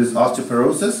that there is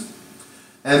osteoporosis.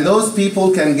 And those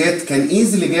people can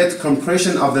easily get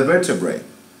compression of the vertebrae.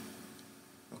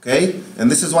 Okay? And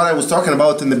this is what I was talking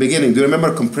about in the beginning. Do you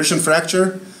remember compression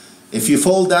fracture? If you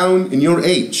fall down in your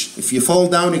age, if you fall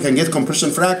down, you can get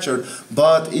compression fracture.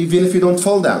 But even if you don't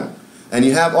fall down and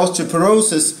you have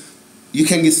osteoporosis, you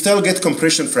can still get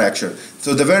compression fracture.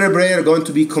 So the vertebrae are going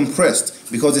to be compressed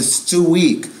because it's too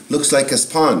weak, looks like a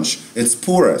sponge, it's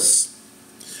porous.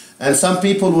 And some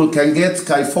people can get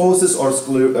kyphosis or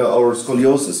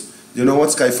scoliosis. Do you know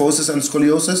what's kyphosis and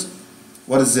scoliosis?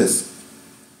 What is this?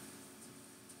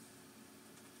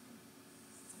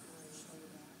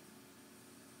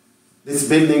 This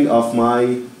bending of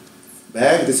my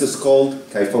back, this is called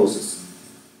kyphosis.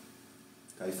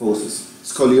 Kyphosis.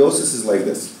 Scoliosis is like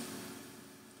this.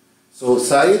 So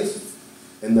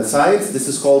in the sides, this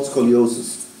is called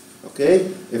scoliosis.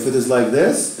 Okay? If it is like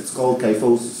this, it's called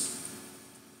kyphosis.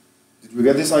 Did we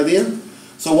get this idea?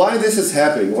 So why this is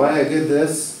happening? Why I get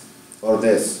this or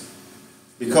this?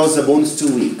 Because the bone is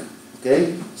too weak.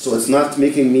 Okay? So it's not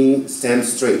making me stand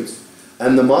straight.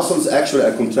 And the muscles actually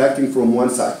are contracting from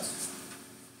one side.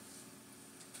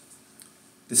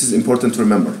 This is important to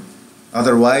remember.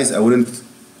 Otherwise, I wouldn't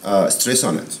stress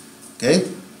on it. Okay?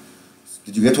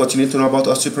 Did you get what you need to know about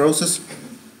osteoporosis?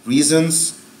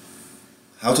 Reasons,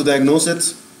 how to diagnose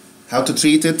it, how to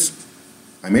treat it.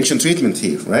 I mentioned treatment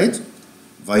here, right?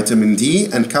 Vitamin D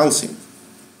and calcium.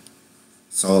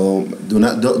 So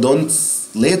don't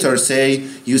later say,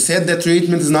 you said the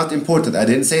treatment is not important. I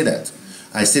didn't say that.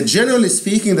 I said, generally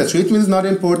speaking, the treatment is not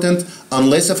important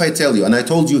unless if I tell you. And I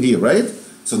told you here, right?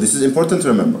 So this is important to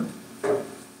remember.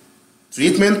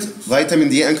 Treatment, vitamin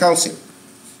D and calcium.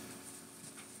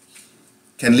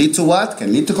 Can lead to what?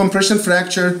 Can lead to compression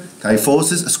fracture,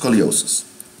 kyphosis, scoliosis.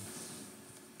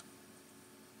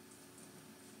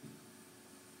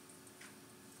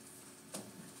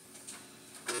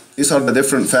 These are the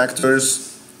different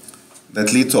factors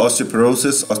that lead to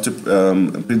osteoporosis,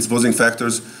 predisposing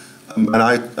factors. And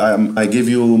I give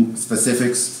you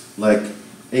specifics like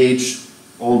age,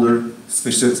 older,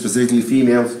 specifically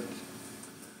females,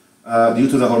 due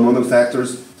to the hormonal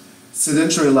factors.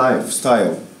 Sedentary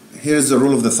lifestyle. Here's the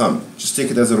rule of the thumb. Just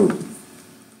take it as a rule.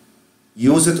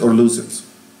 Use it or lose it.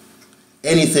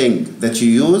 Anything that you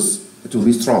use, it will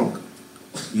be strong.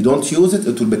 You don't use it,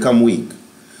 it will become weak.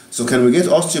 So can we get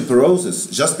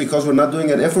osteoporosis just because we're not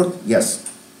doing an effort?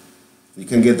 Yes. You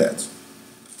can get that.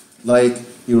 Like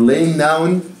you're laying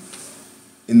down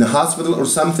in the hospital or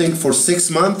something for 6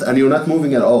 months and you're not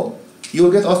moving at all. You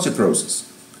will get osteoporosis.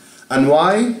 And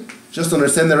why? Just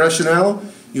understand the rationale.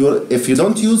 If you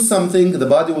don't use something, the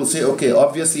body will say, okay,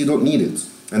 obviously you don't need it.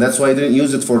 And that's why I didn't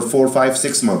use it for 4, 5,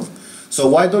 6 months. So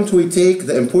why don't we take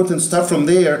the important stuff from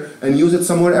there and use it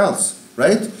somewhere else,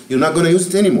 right? You're not going to use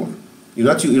it anymore. You're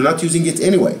not using it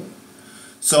anyway.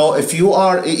 So if you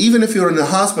are, even if you're in the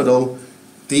hospital,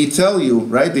 they tell you,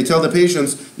 right? They tell the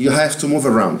patients, you have to move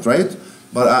around, right?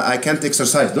 But I can't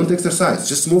exercise. Don't exercise,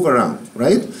 just move around,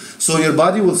 right? So your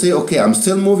body will say, okay, I'm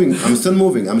still moving, I'm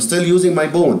still using my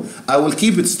bone. I will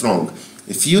keep it strong.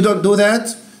 If you don't do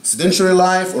that, sedentary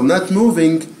life or not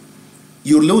moving,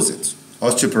 you lose it,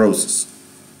 osteoporosis.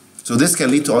 So this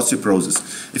can lead to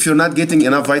osteoporosis. If you're not getting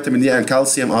enough vitamin D and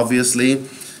calcium, obviously,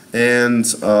 and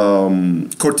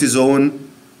cortisone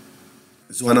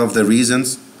is one of the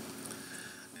reasons.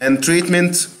 And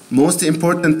treatment, most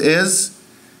important is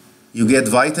you get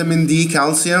vitamin D,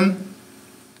 calcium,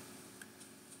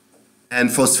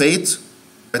 and phosphate,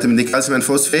 vitamin D, calcium, and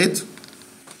phosphate,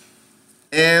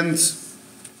 and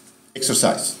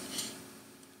exercise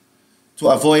to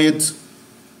avoid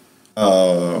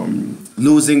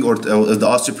losing or the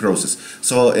osteoporosis.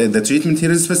 So the treatment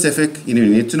here is specific, you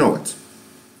need to know it.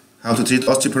 How to treat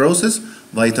osteoporosis?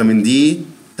 Vitamin D,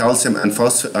 calcium, and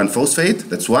phosphate,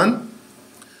 that's one.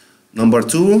 Number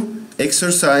 2,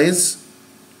 exercise,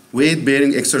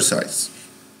 weight-bearing exercise.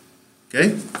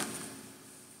 Okay?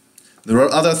 There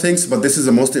are other things, but this is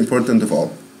the most important of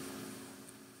all.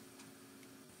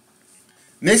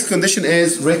 Next condition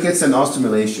is rickets and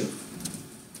osteomalacia.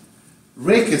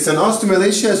 Rickets and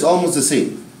osteomalacia is almost the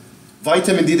same.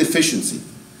 Vitamin D deficiency,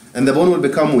 and the bone will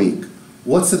become weak.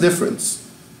 What's the difference?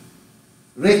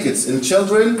 Rickets in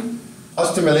children,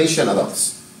 osteomalacia in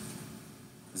adults.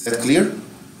 Is that clear?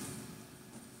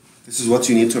 This is what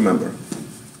you need to remember.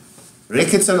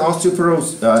 Rickets and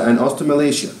osteoporosis and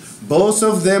osteomalacia. Both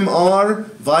of them are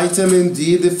vitamin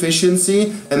D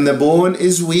deficiency, and the bone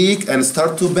is weak and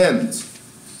start to bend.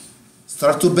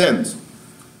 Start to bend.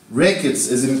 Rickets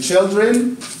is in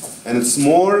children and it's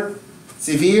more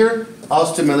severe.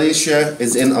 Osteomalacia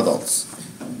is in adults.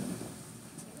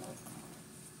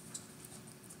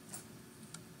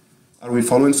 Are we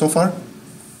following so far?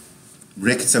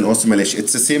 Rickets and osteomalacia,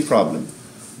 it's the same problem,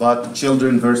 but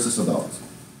children versus adults.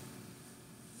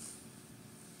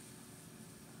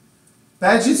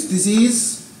 Paget's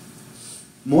disease,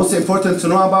 most important to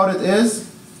know about it is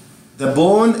the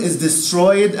bone is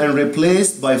destroyed and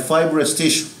replaced by fibrous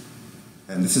tissue.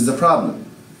 And this is the problem,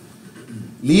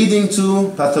 leading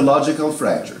to pathological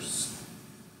fractures.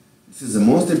 This is the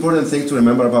most important thing to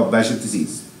remember about Paget's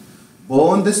disease.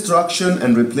 Bone destruction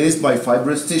and replaced by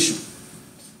fibrous tissue.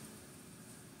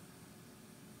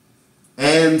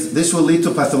 And this will lead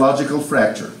to pathological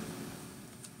fracture.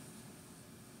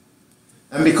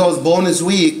 And because bone is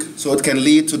weak, so it can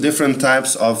lead to different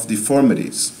types of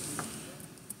deformities.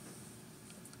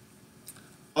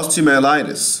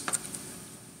 Osteomyelitis.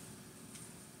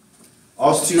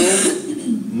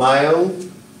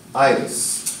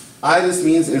 Osteomyelitis. Itis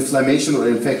means inflammation or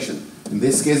infection. In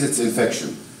this case, it's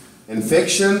infection.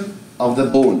 Infection of the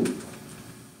bone.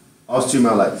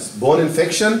 Osteomyelitis. Bone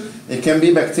infection, it can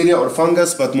be bacteria or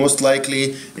fungus, but most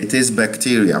likely it is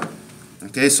bacteria.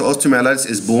 Okay, so osteomyelitis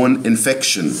is bone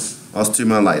infection,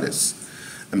 osteomyelitis.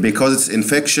 And because it's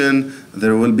infection,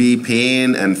 there will be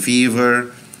pain and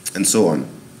fever and so on.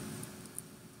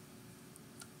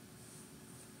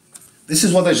 This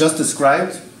is what I just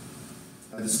described.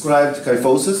 I described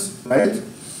kyphosis, right?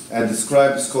 I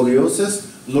described scoliosis.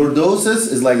 Lordosis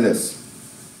is like this,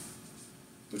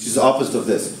 which is the opposite of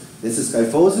this. This is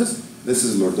kyphosis, this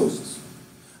is lordosis.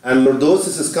 And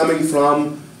lordosis is coming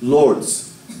from lords.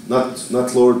 Not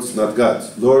lords, not God.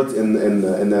 Lord in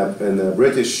the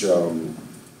British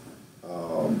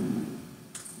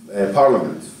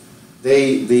parliament.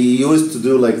 They used to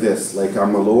do like this, like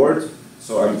I'm a lord,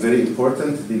 so I'm very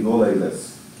important. They go like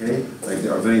this, okay? Like they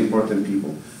are very important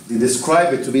people. They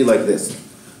describe it to be like this,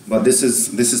 but this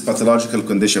is pathological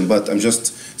condition. But I'm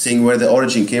just saying where the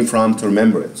origin came from to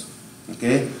remember it,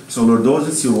 okay? So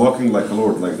lordosis, you're walking like a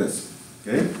lord, like this,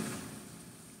 okay?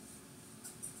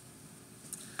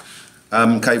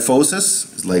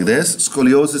 Kyphosis is like this.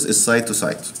 Scoliosis is side to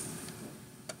side.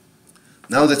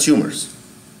 Now the tumors.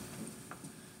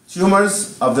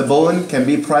 Tumors of the bone can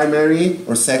be primary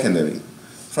or secondary.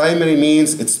 Primary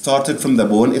means it started from the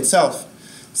bone itself.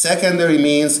 Secondary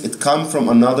means it come from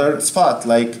another spot.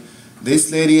 Like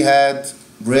this lady had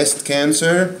breast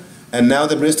cancer, and now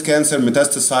the breast cancer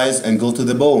metastasized and go to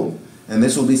the bone, and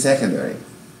this will be secondary.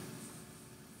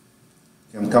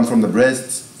 It can come from the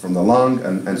breast, from the lung,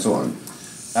 and so on.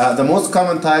 The most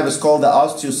common type is called the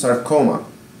osteosarcoma.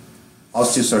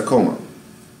 Osteosarcoma.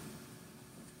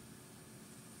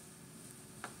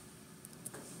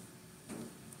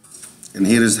 And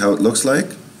here is how it looks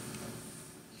like.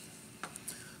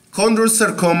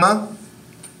 Chondrosarcoma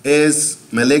is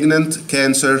malignant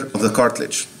cancer of the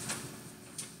cartilage.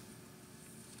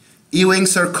 Ewing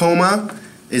sarcoma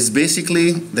is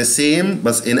basically the same,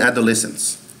 but in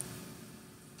adolescence.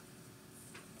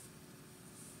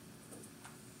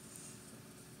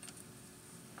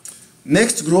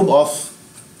 Next group of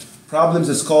problems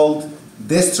is called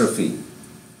dystrophy,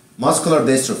 muscular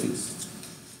dystrophies.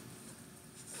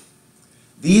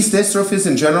 These dystrophies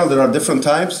in general, there are different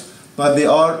types, but they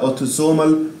are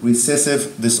autosomal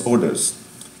recessive disorders.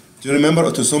 Do you remember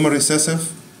autosomal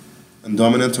recessive and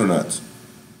dominant or not?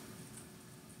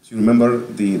 Do you remember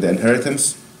the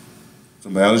inheritance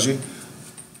from biology?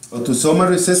 Autosomal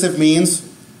recessive means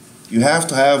you have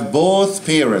to have both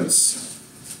parents.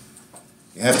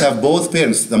 You have to have both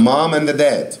parents, the mom and the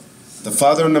dad, the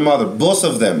father and the mother, both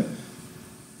of them,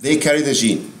 they carry the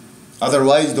gene.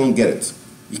 Otherwise, you don't get it.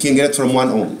 You can get it from one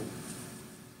only.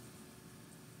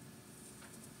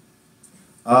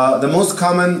 The most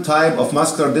common type of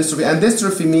muscular dystrophy, and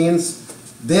dystrophy means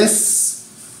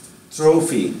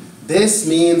dystrophy. This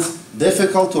means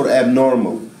difficult or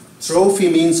abnormal. Trophy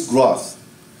means growth.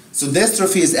 So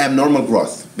dystrophy is abnormal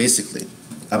growth, basically.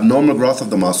 Abnormal growth of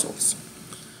the muscles.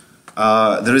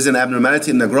 There is an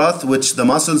abnormality in the growth which the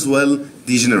muscles will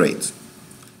degenerate.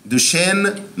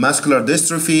 Duchenne muscular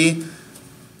dystrophy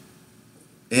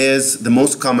is the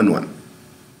most common one.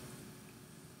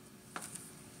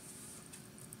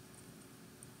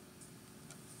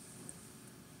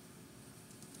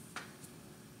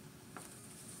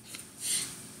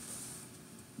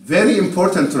 Very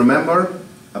important to remember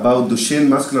about Duchenne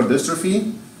muscular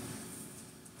dystrophy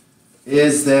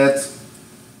is that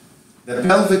the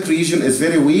pelvic region is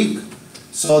very weak,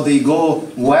 so they go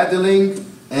waddling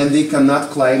and they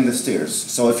cannot climb the stairs.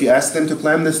 So if you ask them to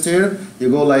climb the stair, you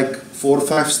go like 4 or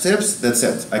 5 steps, that's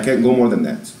it. I can't go more than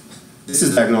that. This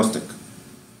is diagnostic.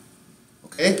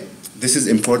 Okay? This is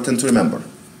important to remember.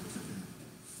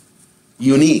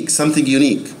 Unique, something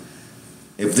unique.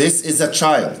 If this is a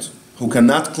child who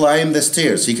cannot climb the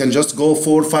stairs, he can just go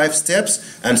 4 or 5 steps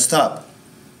and stop.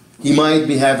 He might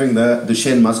be having the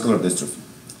Duchenne muscular dystrophy.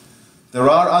 There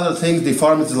are other things,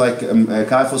 deformities like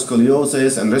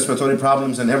kyphoscoliosis and respiratory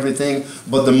problems and everything,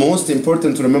 but the most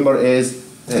important to remember is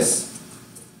this.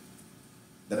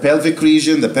 The pelvic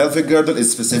region, the pelvic girdle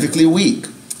is specifically weak,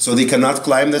 so they cannot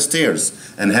climb the stairs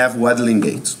and have waddling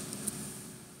gait.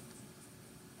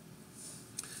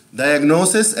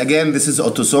 Diagnosis, again, this is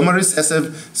autosomal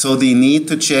recessive, so they need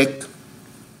to check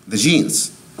the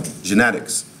genes,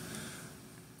 genetics.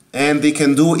 And they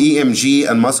can do EMG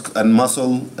and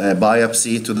muscle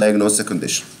biopsy to diagnose the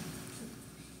condition.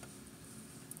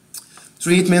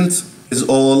 Treatment is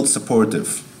all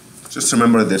supportive. Just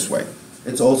remember it this way.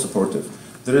 It's all supportive.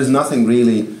 There is nothing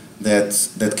really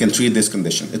that can treat this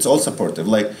condition. It's all supportive.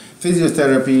 Like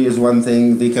physiotherapy is one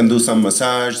thing. They can do some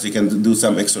massage. They can do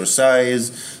some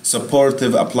exercise,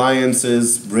 supportive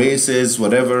appliances, braces,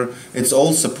 whatever. It's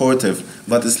all supportive,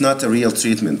 but it's not a real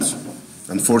treatment.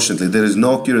 Unfortunately, there is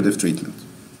no curative treatment.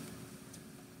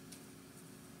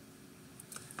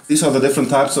 These are the different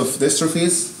types of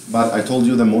dystrophies, but I told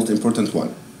you the most important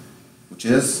one, which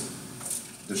is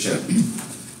Duchenne.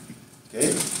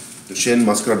 Okay? Duchenne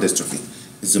muscular dystrophy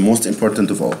is the most important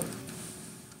of all,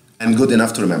 and good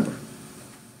enough to remember.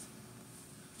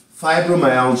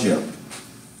 Fibromyalgia.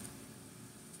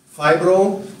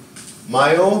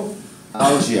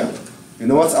 Fibromyalgia. You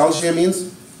know what algia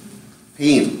means?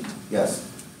 Pain. Yes.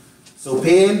 So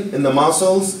pain in the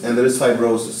muscles, and there is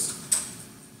fibrosis.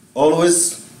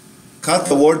 Always cut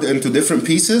the word into different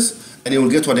pieces and you will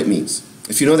get what it means.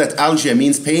 If you know that algia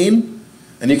means pain,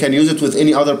 and you can use it with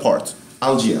any other part,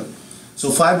 algia. So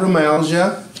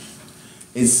fibromyalgia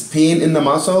is pain in the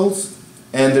muscles,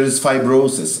 and there is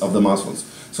fibrosis of the muscles.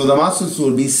 So the muscles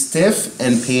will be stiff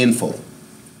and painful.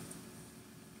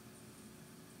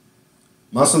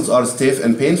 Muscles are stiff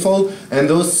and painful, and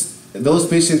those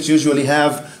patients usually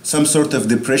have some sort of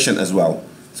depression as well.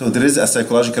 So there is a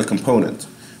psychological component.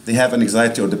 They have an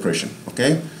anxiety or depression,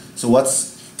 okay? So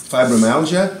what's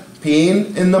fibromyalgia?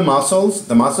 Pain in the muscles.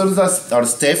 The muscles are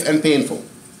stiff and painful.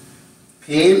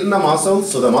 Pain in the muscles,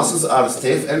 so the muscles are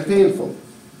stiff and painful,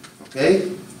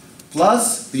 okay?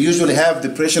 Plus, they usually have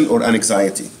depression or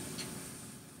anxiety.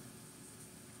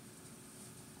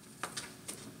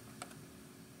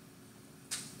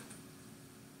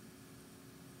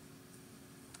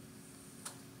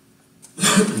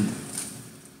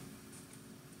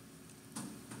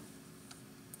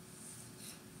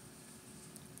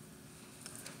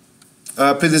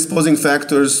 Predisposing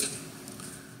factors,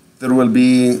 there will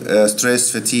be stress,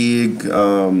 fatigue,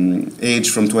 age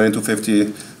from 20 to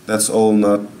 50. That's all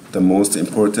not the most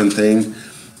important thing.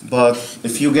 But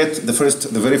if you get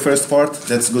the very first part,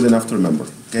 that's good enough to remember.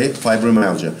 Okay,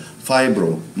 fibromyalgia.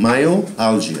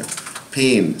 Fibromyalgia,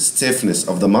 pain, stiffness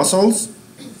of the muscles.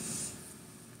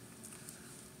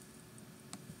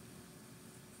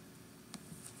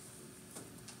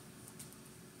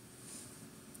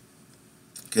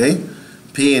 Okay,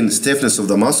 pain, stiffness of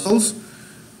the muscles,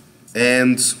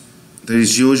 and there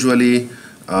is usually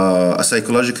a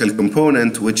psychological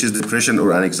component, which is depression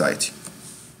or anxiety.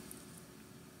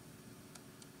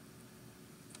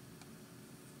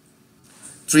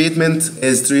 Treatment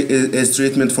is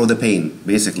treatment for the pain,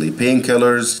 basically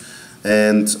painkillers,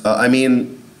 and I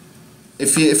mean,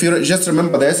 if you just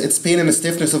remember this, it's pain and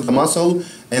stiffness of the muscle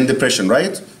and depression,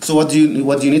 right? So what do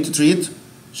you need to treat?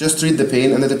 Just treat the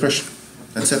pain and the depression.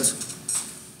 That's it.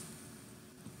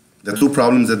 The two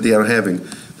problems that they are having.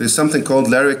 There's something called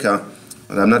Lyrica,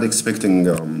 and I'm not expecting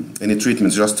any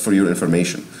treatments, just for your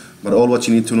information. But all what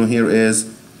you need to know here is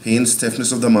pain,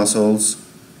 stiffness of the muscles,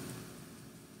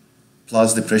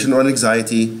 plus depression or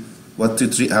anxiety.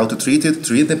 How to treat it?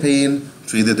 Treat the pain,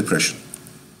 treat the depression.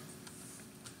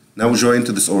 Now we go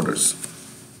into disorders.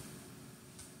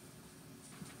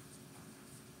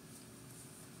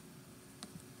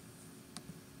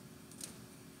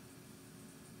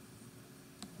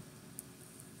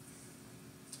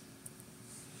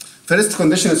 First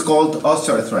condition is called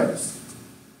osteoarthritis.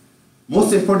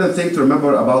 Most important thing to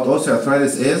remember about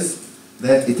osteoarthritis is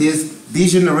that it is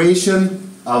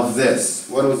degeneration of this.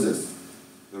 What was this?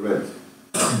 The red.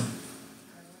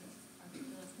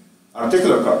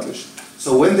 articular cartilage.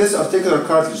 So when this articular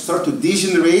cartilage starts to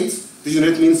degenerate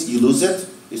means you lose it,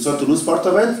 you start to lose part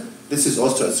of it, this is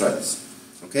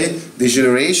osteoarthritis. Okay?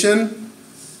 Degeneration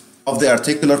of the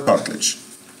articular cartilage.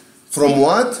 From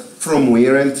what? From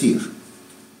wear and tear.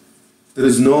 There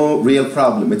is no real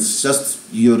problem. It's just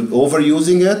you're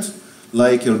overusing it,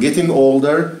 like you're getting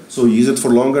older, so you use it for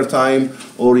longer time,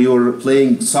 or you're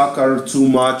playing soccer too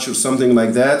much or something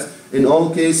like that. In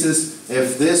all cases,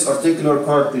 if this articular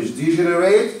cartilage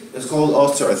degenerates, it's called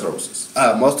osteoarthritis.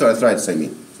 Osteoarthritis, I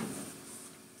mean.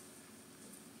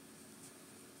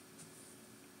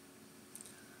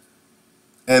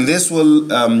 And this will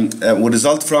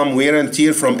result from wear and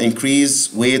tear from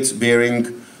increased weight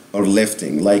bearing or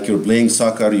lifting, like you're playing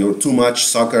soccer, you're too much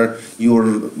soccer,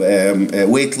 you're a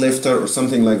weightlifter or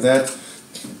something like that.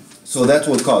 So that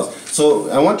will cause. So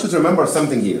I want you to remember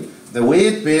something here. The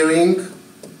weight bearing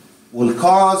will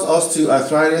cause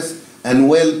osteoarthritis and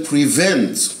will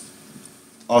prevent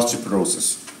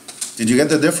osteoporosis. Did you get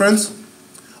the difference?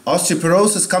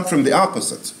 Osteoporosis comes from the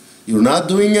opposite. You're not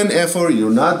doing an effort,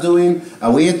 you're not doing a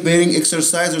weight-bearing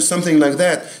exercise or something like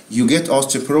that, you get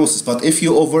osteoporosis. But if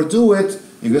you overdo it,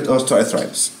 you get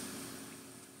osteoarthritis.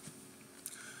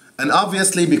 And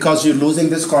obviously, because you're losing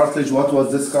this cartilage, what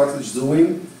was this cartilage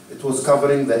doing? It was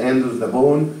covering the end of the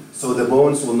bone, so the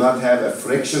bones will not have a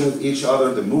friction with each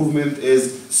other. The movement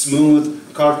is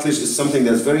smooth. Cartilage is something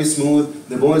that's very smooth.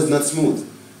 The bone is not smooth.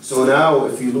 So now,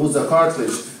 if you lose the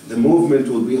cartilage, the movement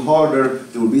will be harder.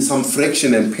 There will be some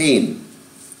friction and pain.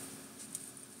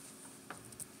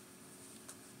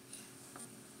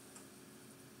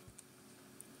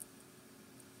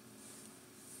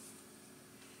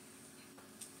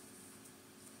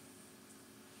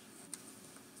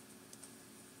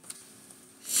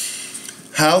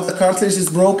 How the cartilage is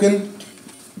broken?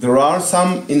 There are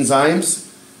some enzymes.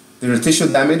 There is tissue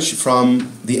damage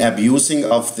from the abusing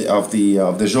of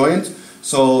the joint.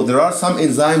 So there are some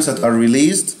enzymes that are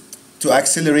released to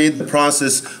accelerate the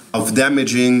process of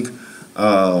damaging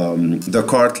the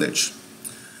cartilage.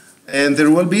 And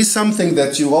there will be something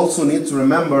that you also need to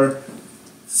remember.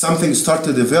 Something starts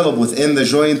to develop within the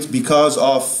joint because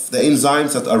of the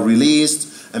enzymes that are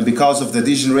released and because of the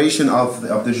degeneration of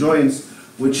the joints,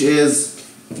 which is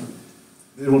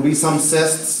there will be some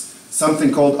cysts,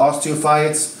 something called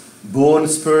osteophytes, bone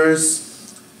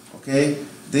spurs. Okay,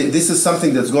 this is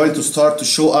something that's going to start to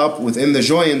show up within the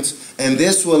joint, and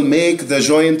this will make the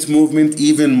joint movement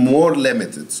even more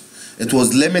limited. It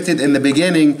was limited in the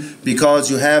beginning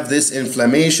because you have this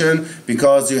inflammation,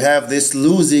 because you have this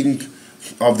losing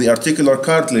of the articular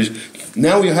cartilage.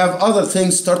 Now you have other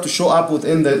things start to show up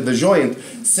within the joint,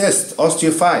 cysts,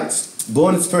 osteophytes,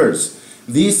 bone spurs.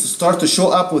 These start to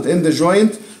show up within the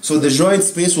joint, so the joint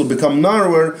space will become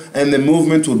narrower and the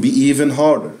movement will be even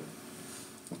harder.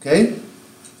 Okay?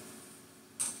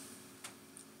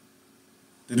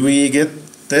 Did we get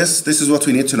this? This is what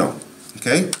we need to know.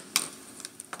 Okay?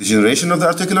 Degeneration of the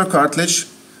articular cartilage.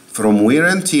 From wear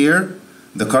and tear,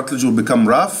 the cartilage will become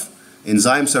rough.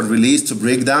 Enzymes are released to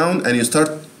break down, and you start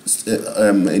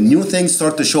new things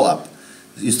start to show up.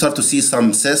 You start to see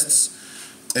some cysts.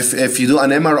 If you do an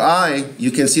MRI, you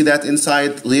can see that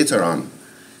inside later on.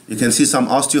 You can see some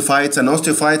osteophytes, and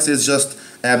osteophytes is just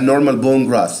abnormal bone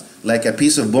growth, like a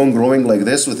piece of bone growing like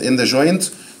this within the joint,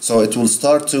 so it will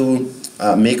start to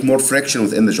make more friction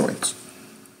within the joint.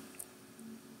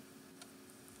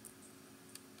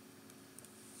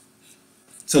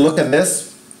 So look at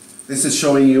this. This is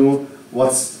showing you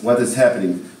what is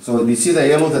happening. So you see the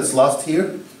yellow that's lost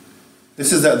here?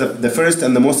 This is the first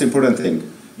and the most important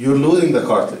thing. You're losing the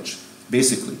cartilage,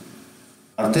 basically.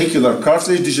 Articular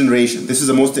cartilage degeneration, this is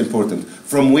the most important,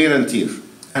 from wear and tear,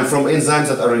 and from enzymes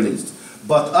that are released.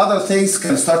 But other things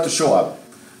can start to show up.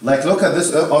 Like look at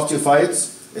this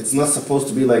osteophytes, it's not supposed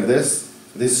to be like this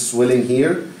swelling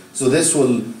here. So this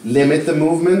will limit the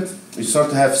movement. You start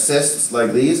to have cysts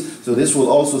like these, so this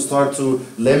will also start to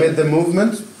limit the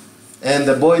movement. And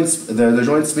the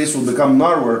joint space will become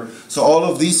narrower. So all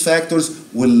of these factors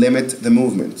will limit the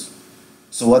movement.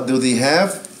 So what do they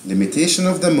have? Limitation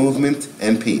of the movement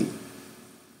and pain.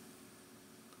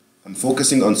 I'm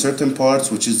focusing on certain parts,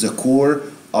 which is the core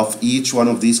of each one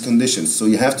of these conditions. So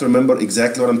you have to remember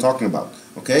exactly what I'm talking about.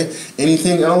 Okay?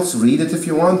 Anything else, read it if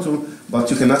you want to, but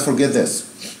you cannot forget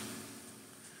this.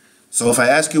 So if I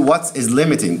ask you what is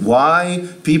limiting, why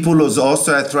people with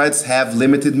osteoarthritis have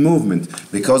limited movement?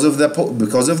 Because of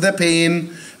the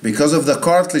pain, because of the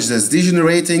cartilage that's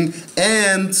degenerating,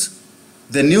 and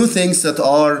the new things that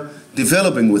are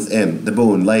developing within the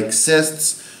bone, like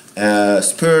cysts,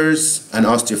 spurs, and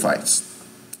osteophytes.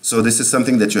 So this is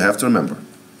something that you have to remember.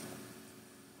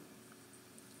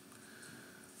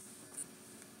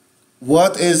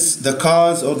 What is the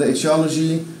cause of the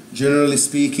etiology? Generally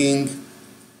speaking,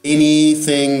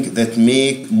 anything that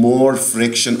make more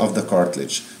friction of the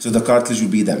cartilage. So the cartilage will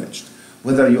be damaged.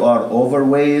 Whether you are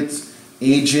overweight,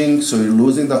 aging, so you're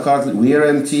losing the cartilage, wear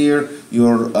and tear,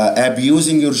 you're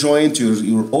abusing your joint,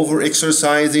 you're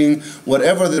over-exercising,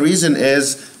 whatever the reason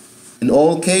is, in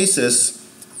all cases,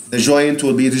 the joint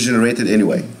will be degenerated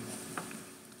anyway.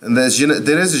 And there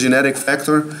is a genetic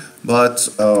factor, but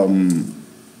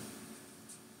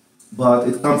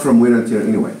it comes from wear and tear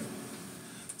anyway.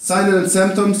 Signs and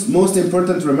symptoms, most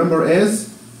important to remember is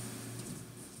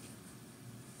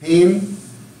pain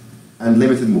and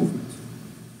limited movement.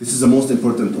 This is the most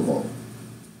important of all.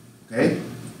 Okay?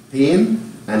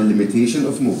 Pain and limitation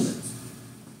of movement.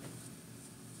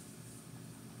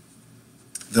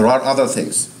 There are other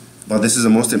things, but this is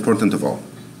the most important of all.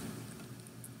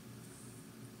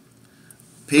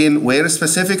 Pain where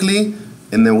specifically?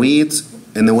 In the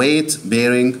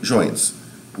weight-bearing joints.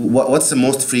 What's the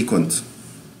most frequent?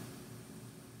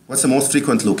 What's the most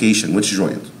frequent location? Which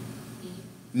joint?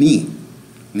 Knee.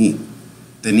 Knee.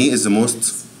 The knee is the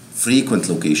most frequent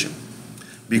location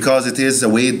because it is a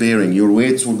weight bearing. Your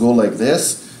weights will go like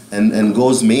this and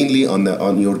goes mainly on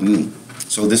your knee.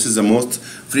 So this is the most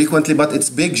frequently, but it's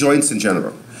big joints in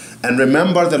general. And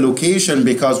remember the location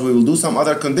because we will do some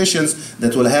other conditions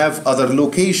that will have other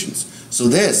locations. So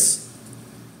this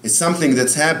is something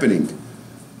that's happening.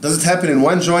 Does it happen in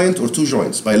one joint or two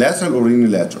joints? Bilateral or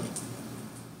unilateral?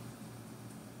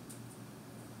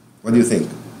 What do you think?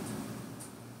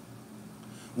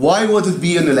 Why would it be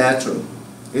unilateral?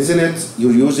 Isn't it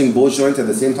you're using both joints at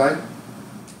the same time?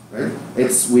 Right?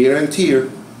 It's wear and tear,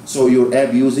 so you're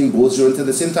abusing both joints at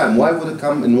the same time. Why would it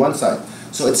come in one side?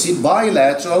 So it's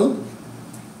bilateral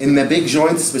in the big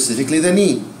joint, specifically the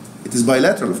knee. It is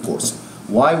bilateral, of course.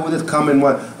 Why would it come in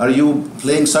one? Are you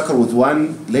playing soccer with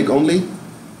one leg only?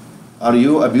 Are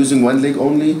you abusing one leg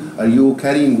only? Are you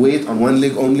carrying weight on one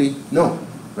leg only? No,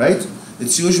 right?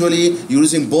 It's usually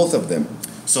using both of them.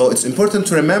 So it's important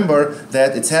to remember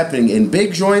that it's happening in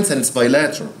big joints and it's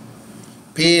bilateral.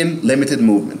 Pain, limited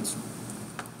movement.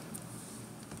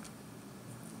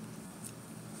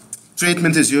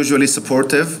 Treatment is usually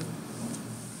supportive.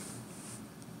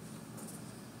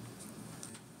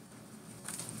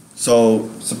 So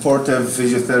supportive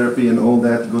physiotherapy and all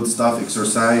that good stuff,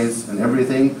 exercise and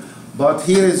everything. But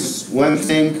here is one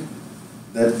thing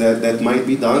that might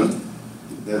be done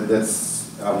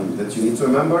that you need to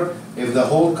remember. If the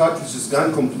whole cartilage is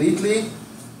gone completely,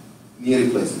 knee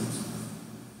replacement.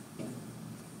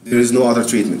 There is no other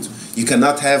treatment. You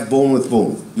cannot have bone with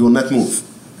bone. You will not move.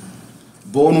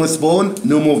 Bone with bone,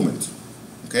 no movement.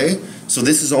 Okay? So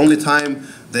this is the only time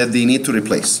that they need to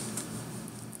replace.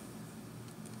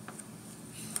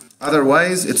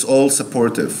 Otherwise, it's all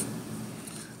supportive.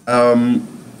 There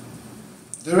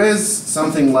is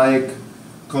something like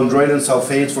chondroitin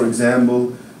sulfate, for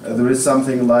example. There is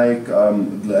something like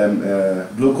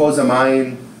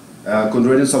glucosamine,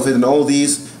 chondroitin sulfate, and all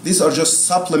these. These are just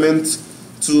supplements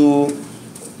to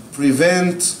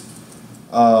prevent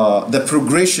the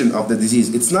progression of the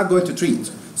disease. It's not going to treat.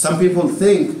 Some people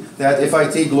think that if I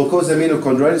take glucosamine or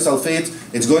chondroitin sulfate,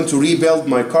 it's going to rebuild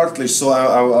my cartilage, so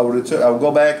I'll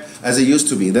go back as I used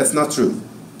to be. That's not true.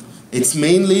 It's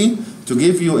mainly to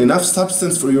give you enough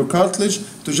substance for your cartilage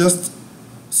to just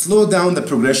slow down the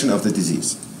progression of the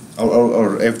disease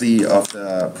or of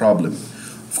the problem.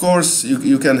 Of course,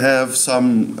 you can have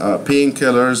some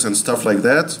painkillers and stuff like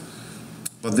that,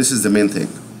 but this is the main thing.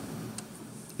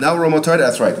 Now, rheumatoid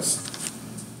arthritis.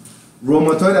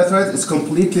 Rheumatoid arthritis is a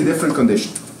completely different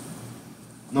condition.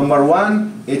 Number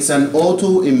one, it's an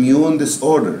autoimmune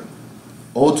disorder.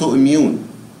 Autoimmune.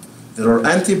 There are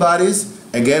antibodies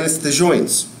against the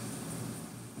joints.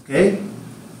 Okay?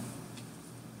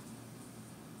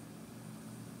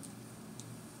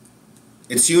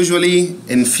 It's usually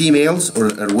in females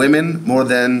or women more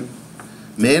than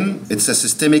men. It's a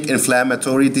systemic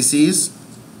inflammatory disease.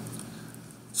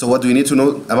 So what do we need to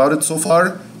know about it so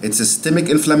far? It's a systemic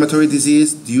inflammatory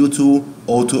disease due to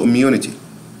autoimmunity.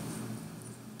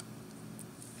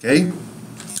 Okay?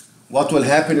 What will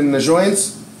happen in the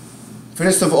joints?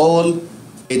 First of all,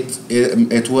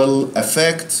 it will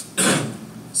affect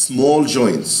small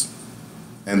joints.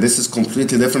 And this is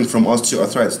completely different from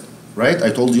osteoarthritis, right?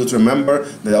 I told you to remember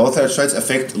that osteoarthritis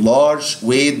affect large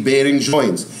weight-bearing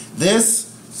joints. This,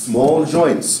 small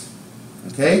joints,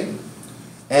 okay?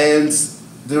 And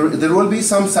there will be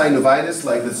some synovitis,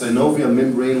 like the synovial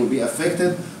membrane will be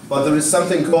affected, but there is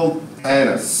something called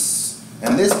pannus.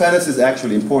 And this pannus is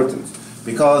actually important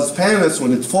because pannus,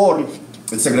 when it forms,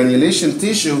 it's a granulation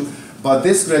tissue But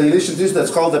this granulation tissue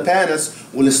that's called the pannus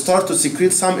will start to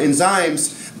secrete some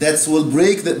enzymes that will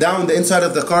break down the inside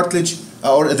of the cartilage,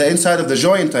 or the inside of the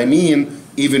joint, I mean,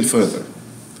 even further.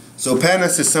 So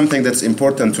pannus is something that's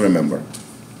important to remember.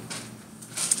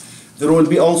 There will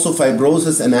be also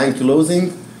fibrosis and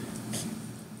ankylosing.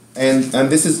 And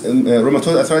this is,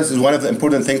 rheumatoid arthritis is one of the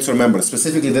important things to remember,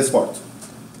 specifically this part,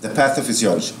 the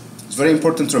pathophysiology. It's very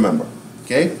important to remember,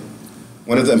 okay?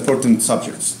 One of the important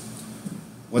subjects.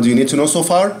 What do you need to know so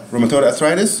far? Rheumatoid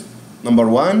arthritis, number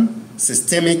one,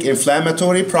 systemic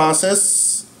inflammatory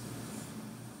process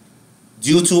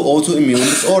due to autoimmune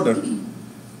disorder.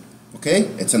 Okay,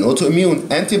 it's an autoimmune.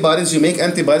 Antibodies, you make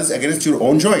antibodies against your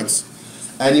own joints.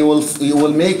 And you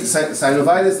will make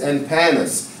synovitis and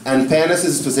pannus. And pannus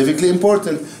is specifically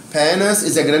important. Pannus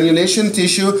is a granulation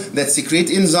tissue that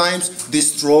secretes enzymes,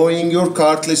 destroying your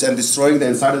cartilage and destroying the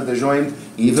inside of the joint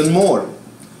even more.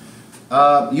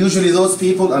 Usually those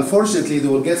people, unfortunately, they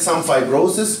will get some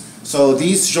fibrosis. So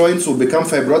these joints will become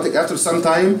fibrotic after some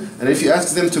time. And if you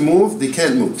ask them to move, they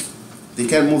can't move. They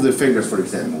can't move their fingers, for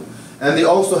example. And they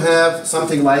also have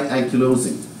something like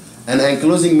ankylosing. And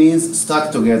ankylosing means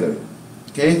stuck together.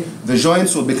 Okay? The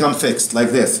joints will become fixed like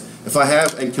this. If I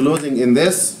have ankylosing in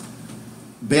this,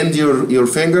 bend your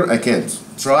finger, I can't.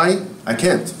 Try, I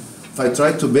can't. If I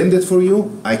try to bend it for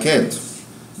you, I can't.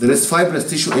 There is fibrous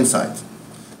tissue inside.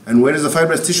 And where does the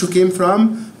fibrous tissue came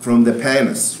from? From the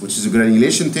pannus, which is a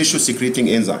granulation tissue secreting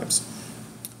enzymes.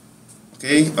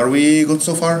 Okay, are we good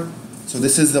so far? So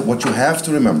this is what you have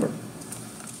to remember.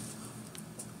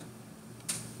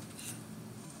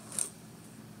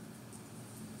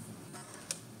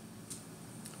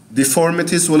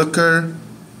 Deformities will occur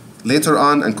later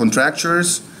on and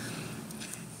contractures.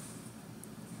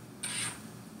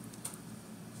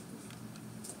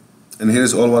 And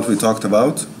here's all what we talked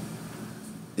about,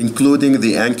 including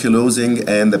the ankylosing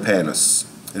and the pannus.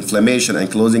 Inflammation,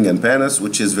 ankylosing, and pannus,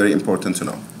 which is very important to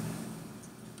know.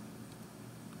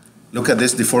 Look at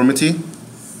this deformity.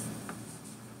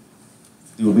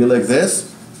 It will be like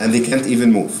this, and they can't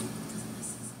even move.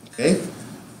 Okay?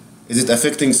 Is it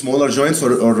affecting smaller joints or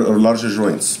larger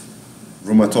joints?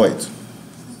 Rheumatoid.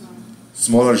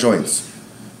 Smaller joints.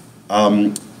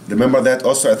 Remember that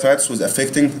osteoarthritis was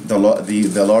affecting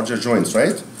the larger joints,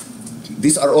 right?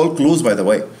 These are all clues, by the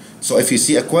way. So if you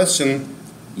see a question,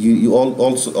 you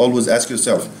also always ask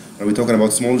yourself, are we talking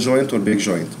about small joint or big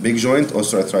joint? Big joint,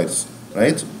 osteoarthritis,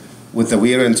 right? With the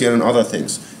wear and tear and other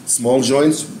things. Small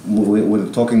joints, we're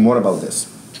talking more about this.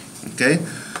 Okay?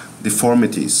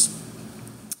 Deformities.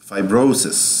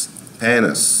 Fibrosis,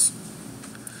 pannus.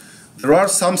 There are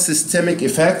some systemic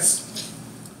effects,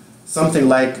 something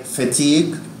like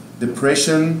fatigue,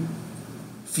 depression,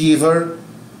 fever,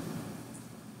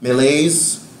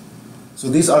 malaise. So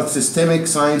these are systemic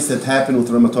signs that happen with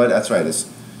rheumatoid arthritis.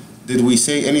 Did we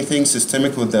say anything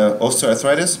systemic with the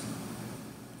osteoarthritis?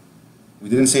 We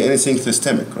didn't say anything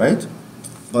systemic, right?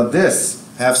 But this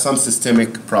have some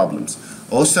systemic problems.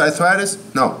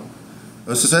 Osteoarthritis? No.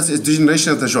 Osteoarthritis is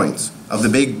degeneration of the joints, of the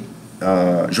big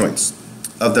joints,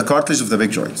 of the cartilage of the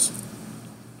big joints.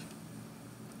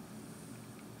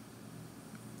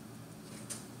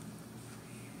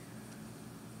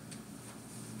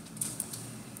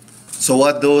 So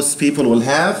what those people will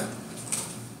have?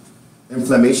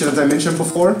 Inflammation, as I mentioned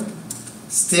before.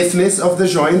 Stiffness of the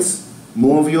joints.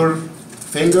 Move your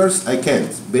fingers, I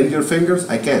can't. Bend your fingers,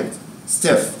 I can't.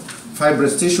 Stiff.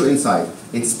 Fibrous tissue inside.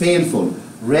 It's painful.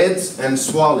 Red and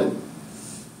swollen.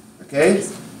 Okay?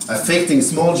 Affecting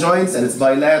small joints, and it's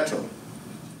bilateral.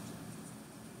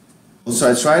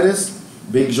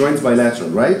 Osteoarthritis, big joints,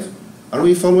 bilateral, right? Are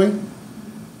we following?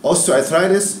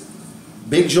 Osteoarthritis,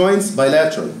 big joints,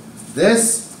 bilateral.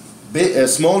 This,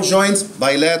 small joints,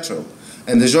 bilateral.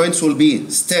 And the joints will be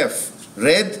stiff,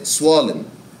 red, swollen,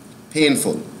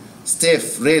 painful.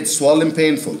 Stiff, red, swollen,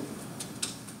 painful.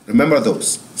 Remember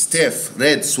those. Stiff,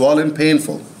 red, swollen,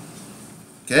 painful.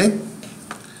 Okay?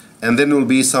 And then will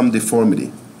be some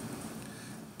deformity.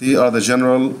 These are the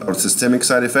general or systemic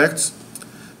side effects.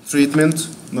 Treatment,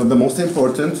 not the most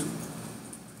important,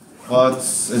 but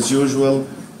as usual,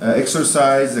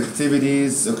 exercise,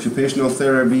 activities, occupational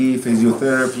therapy,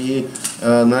 physiotherapy,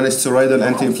 non-steroidal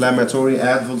anti-inflammatory,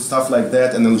 Advil, stuff like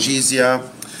that, analgesia.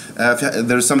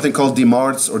 There's something called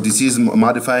DMARDs, or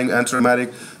disease-modifying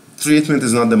antibiotic. Treatment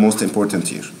is not the most important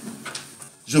here.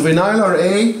 Juvenile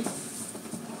RA,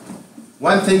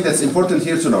 one thing that's important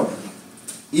here to know,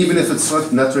 even if it's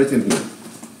not written here.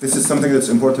 This is something that's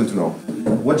important to know.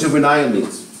 What juvenile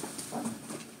means?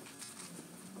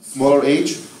 Smaller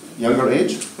age, younger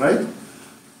age, right?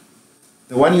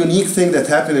 The one unique thing that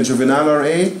happened in juvenile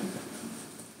RA,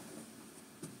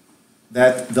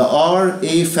 that the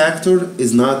RA factor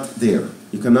is not there.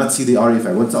 You cannot see the RA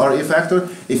factor. What's the RA factor?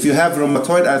 If you have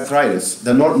rheumatoid arthritis,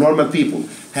 the normal people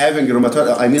having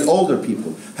rheumatoid, I mean older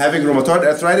people having rheumatoid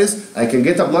arthritis, I can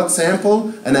get a blood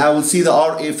sample and I will see the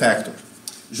RA factor.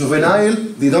 Juvenile,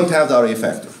 they don't have the RA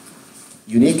factor.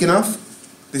 Unique enough?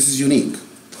 This is unique.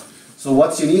 So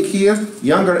what's unique here?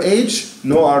 Younger age,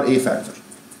 no RA factor.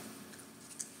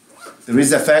 There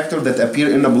is a factor that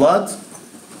appears in the blood.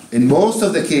 In most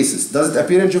of the cases, does it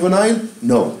appear in juvenile?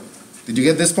 No. Did you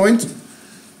get this point?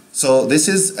 So this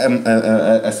is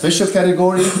a special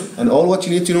category, and all what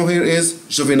you need to know here is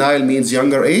juvenile means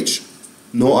younger age,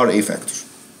 no RA factor.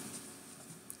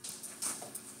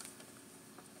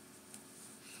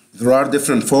 There are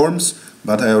different forms,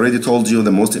 but I already told you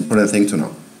the most important thing to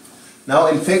know. Now,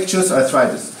 infectious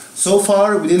arthritis. So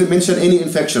far, we didn't mention any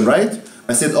infection, right?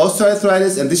 I said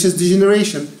osteoarthritis, and this is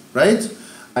degeneration, right?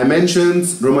 I mentioned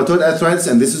rheumatoid arthritis,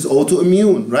 and this is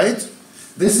autoimmune, right?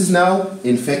 This is now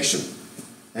infection.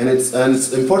 And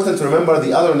it's important to remember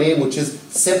the other name, which is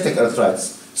septic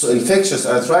arthritis. So infectious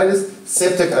arthritis,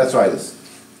 septic arthritis.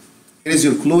 Here is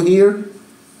your clue here,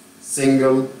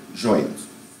 single joint.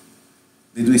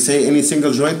 Did we say any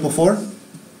single joint before?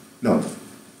 No.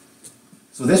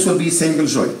 So this will be single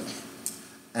joint.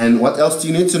 And what else do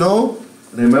you need to know?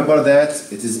 Remember that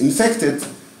it is infected,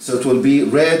 so it will be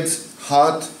red,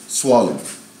 hot, swollen.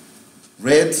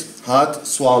 Red, hot,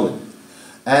 swollen.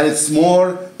 And it's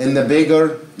more in the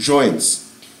bigger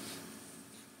joints.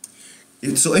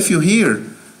 So if you hear,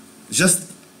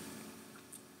 just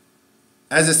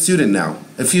as a student now,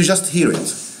 if you just hear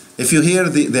it, if you hear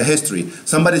the history,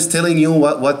 somebody's telling you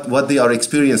what they are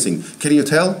experiencing, can you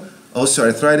tell?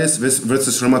 Osteoarthritis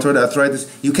versus rheumatoid arthritis,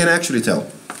 you can actually tell.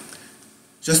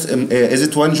 Just, is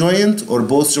it one joint or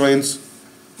both joints?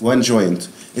 One joint.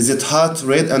 Is it hot,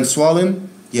 red, and swollen?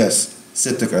 Yes,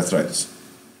 septic arthritis.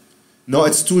 No,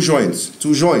 it's two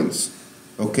joints.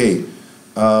 Okay.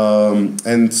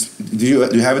 And do you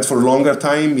have it for a longer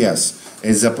time? Yes.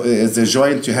 Is the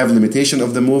joint, you have limitation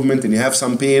of the movement and you have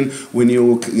some pain when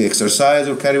you exercise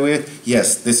or carry weight?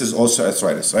 Yes, this is also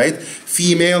arthritis, right?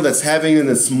 Female that's having in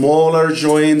the smaller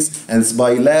joints and it's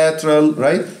bilateral,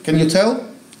 right? Can you tell?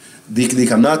 They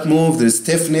cannot move, there's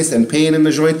stiffness and pain in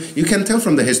the joint. You can tell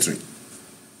from the history.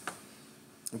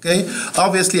 Okay?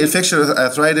 Obviously, infectious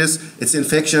arthritis, it's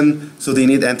infection, so they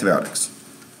need antibiotics.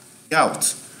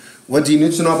 Gout. What do you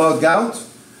need to know about gout?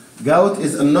 Gout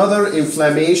is another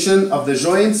inflammation of the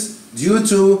joints due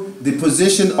to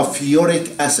deposition of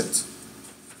uric acid.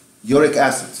 Uric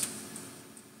acid.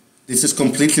 This is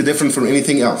completely different from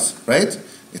anything else, right?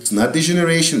 It's not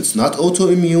degeneration, it's not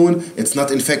autoimmune, it's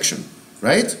not infection,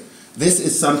 right? This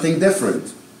is something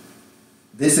different.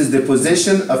 This is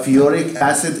deposition of uric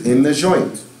acid in the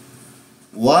joint.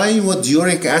 Why would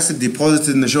uric acid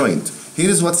deposit in the joint? Here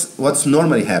is what's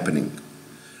normally happening.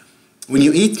 When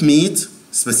you eat meat,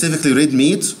 specifically red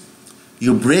meat,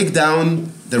 you break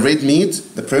down the red meat,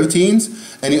 the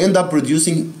proteins, and you end up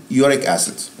producing uric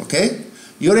acid, okay?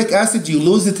 Uric acid, you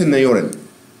lose it in the urine.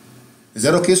 Is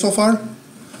that okay so far?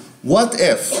 What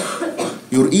if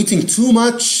you're eating too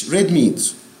much red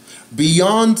meat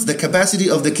beyond the capacity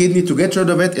of the kidney to get rid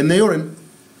of it in the urine?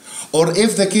 Or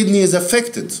if the kidney is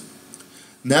affected,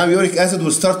 now uric acid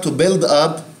will start to build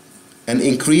up and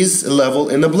increase level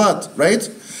in the blood, right?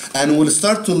 And will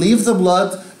start to leave the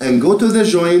blood and go to the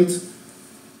joint,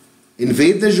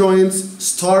 invade the joints,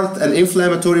 start an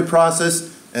inflammatory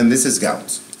process, and this is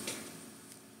gout.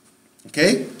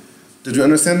 Okay? Did you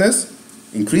understand this?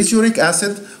 Increase uric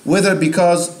acid, whether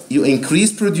because you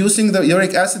increase producing the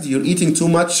uric acid, you're eating too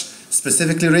much,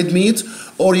 specifically red meat,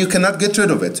 or you cannot get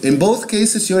rid of it. In both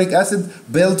cases, uric acid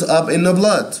builds up in the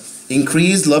blood,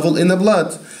 increased level in the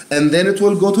blood, and then it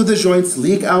will go to the joints,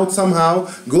 leak out somehow,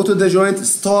 go to the joint,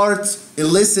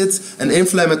 elicits an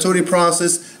inflammatory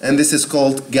process, and this is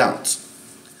called gout.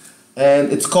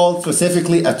 And it's called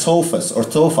specifically a tophus or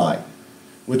tophi,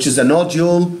 which is a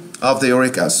nodule of the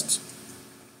uric acid.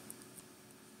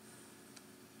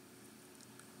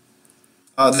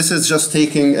 This is just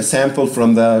taking a sample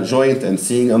from the joint and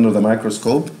seeing under the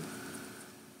microscope.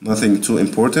 Nothing too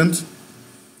important.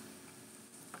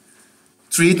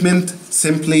 Treatment,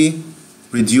 simply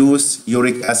reduce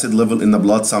uric acid level in the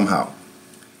blood somehow.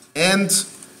 And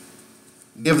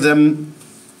give them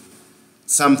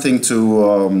something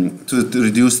to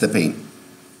reduce the pain.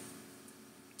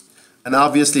 And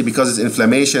obviously, because it's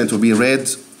inflammation, it will be red,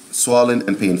 swollen,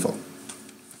 and painful.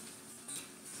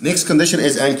 Next condition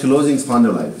is ankylosing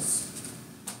spondylitis.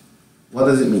 What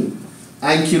does it mean?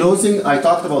 Ankylosing, I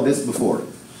talked about this before.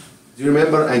 Do you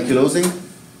remember ankylosing?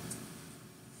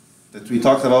 that we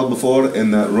talked about before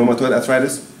in rheumatoid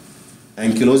arthritis?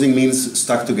 Ankylosing means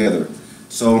stuck together.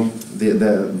 So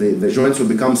the joints will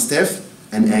become stiff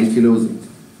and ankylosing.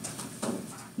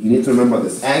 You need to remember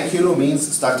this. Ankylo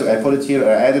means stuck together. I put it here,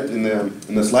 I added in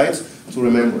the slides to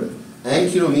remember it.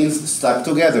 Ankylo means stuck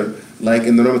together. Like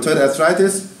in the rheumatoid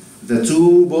arthritis, the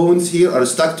two bones here are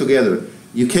stuck together.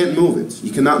 You can't move it.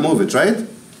 You cannot move it, right?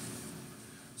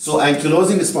 So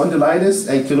ankylosing spondylitis,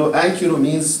 ankylo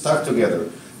means stuck together.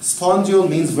 Spondyle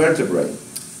means vertebrae.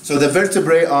 So the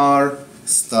vertebrae are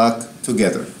stuck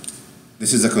together.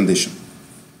 This is a condition.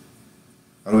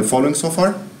 Are we following so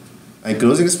far?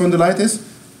 Ankylosing spondylitis,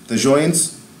 the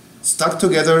joints stuck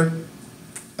together,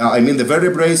 the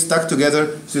vertebrae stuck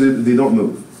together so that they don't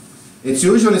move. It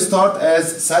usually starts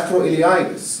as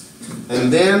sacroiliitis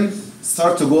and then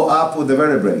start to go up with the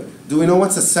vertebrae. Do we know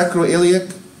what the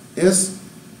sacroiliac is?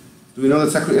 Do we know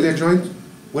the sacroiliac joint?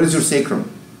 What is your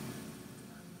sacrum?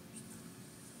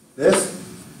 This?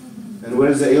 And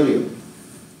where is the ilium?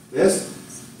 This?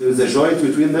 There is a joint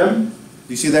between them.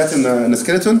 Do you see that in the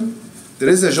skeleton? There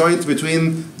is a joint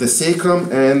between the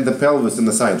sacrum and the pelvis in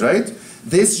the side, right?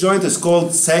 This joint is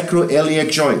called sacroiliac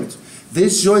joint.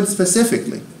 This joint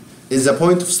specifically is the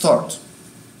point of start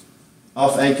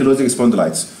of ankylosing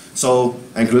spondylitis. So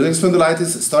ankylosing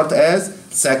spondylitis starts as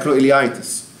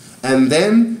sacroiliitis. And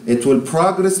then it will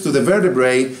progress to the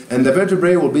vertebrae, and the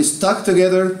vertebrae will be stuck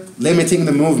together, limiting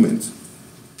the movement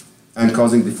and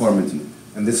causing deformity.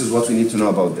 And this is what we need to know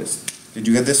about this. Did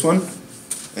you get this one?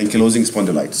 Ankylosing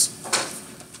spondylitis.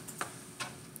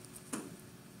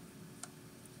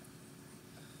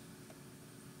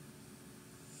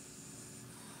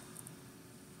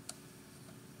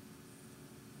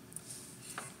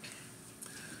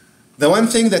 The one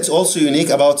thing that's also unique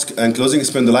about ankylosing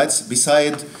spondylitis,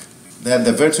 beside that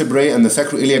the vertebrae and the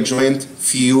sacroiliac joint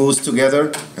fuse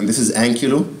together, and this is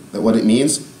ankylo, that's what it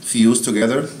means, fuse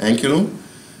together, ankylo.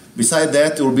 Beside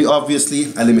that, there will be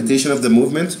obviously a limitation of the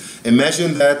movement.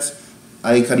 Imagine that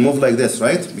I can move like this,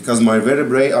 right? Because my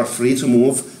vertebrae are free to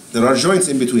move. There are joints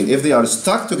in between. If they are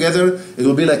stuck together, it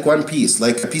will be like one piece,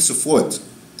 like a piece of wood,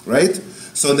 right?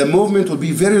 So the movement will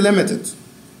be very limited.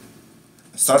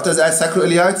 Start as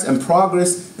sacroiliitis and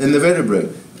progress in the vertebrae.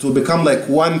 It will become like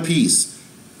one piece.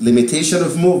 Limitation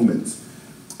of movement.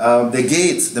 The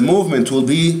gait, the movement will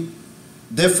be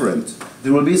different.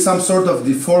 There will be some sort of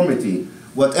deformity.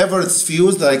 Whatever it's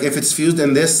fused, like if it's fused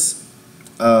in this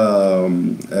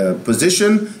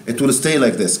position, it will stay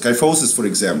like this. Kyphosis, for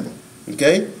example.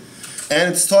 Okay?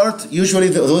 And usually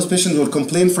those patients will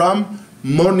complain from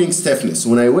morning stiffness.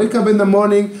 When I wake up in the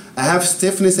morning, I have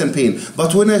stiffness and pain.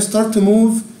 But when I start to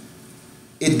move,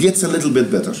 it gets a little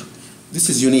bit better. This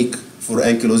is unique for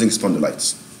ankylosing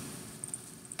spondylitis.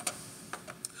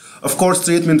 Of course,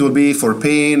 treatment will be for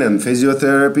pain and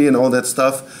physiotherapy and all that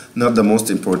stuff, not the most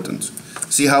important.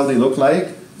 See how they look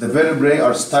like? The vertebrae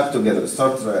are stuck together.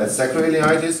 Start at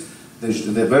sacroiliitis,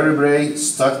 the vertebrae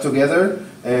stuck together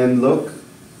and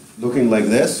looking like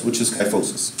this, which is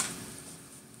kyphosis.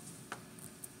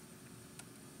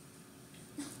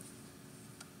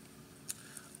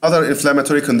 Other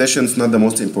inflammatory conditions, not the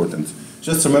most important.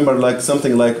 Just remember like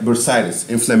something like bursitis,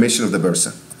 inflammation of the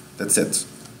bursa. That's it.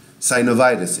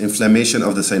 Synovitis, inflammation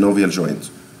of the synovial joint.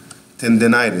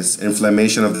 Tendinitis,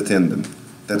 inflammation of the tendon.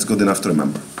 That's good enough to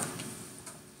remember.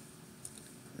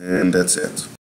 And that's it.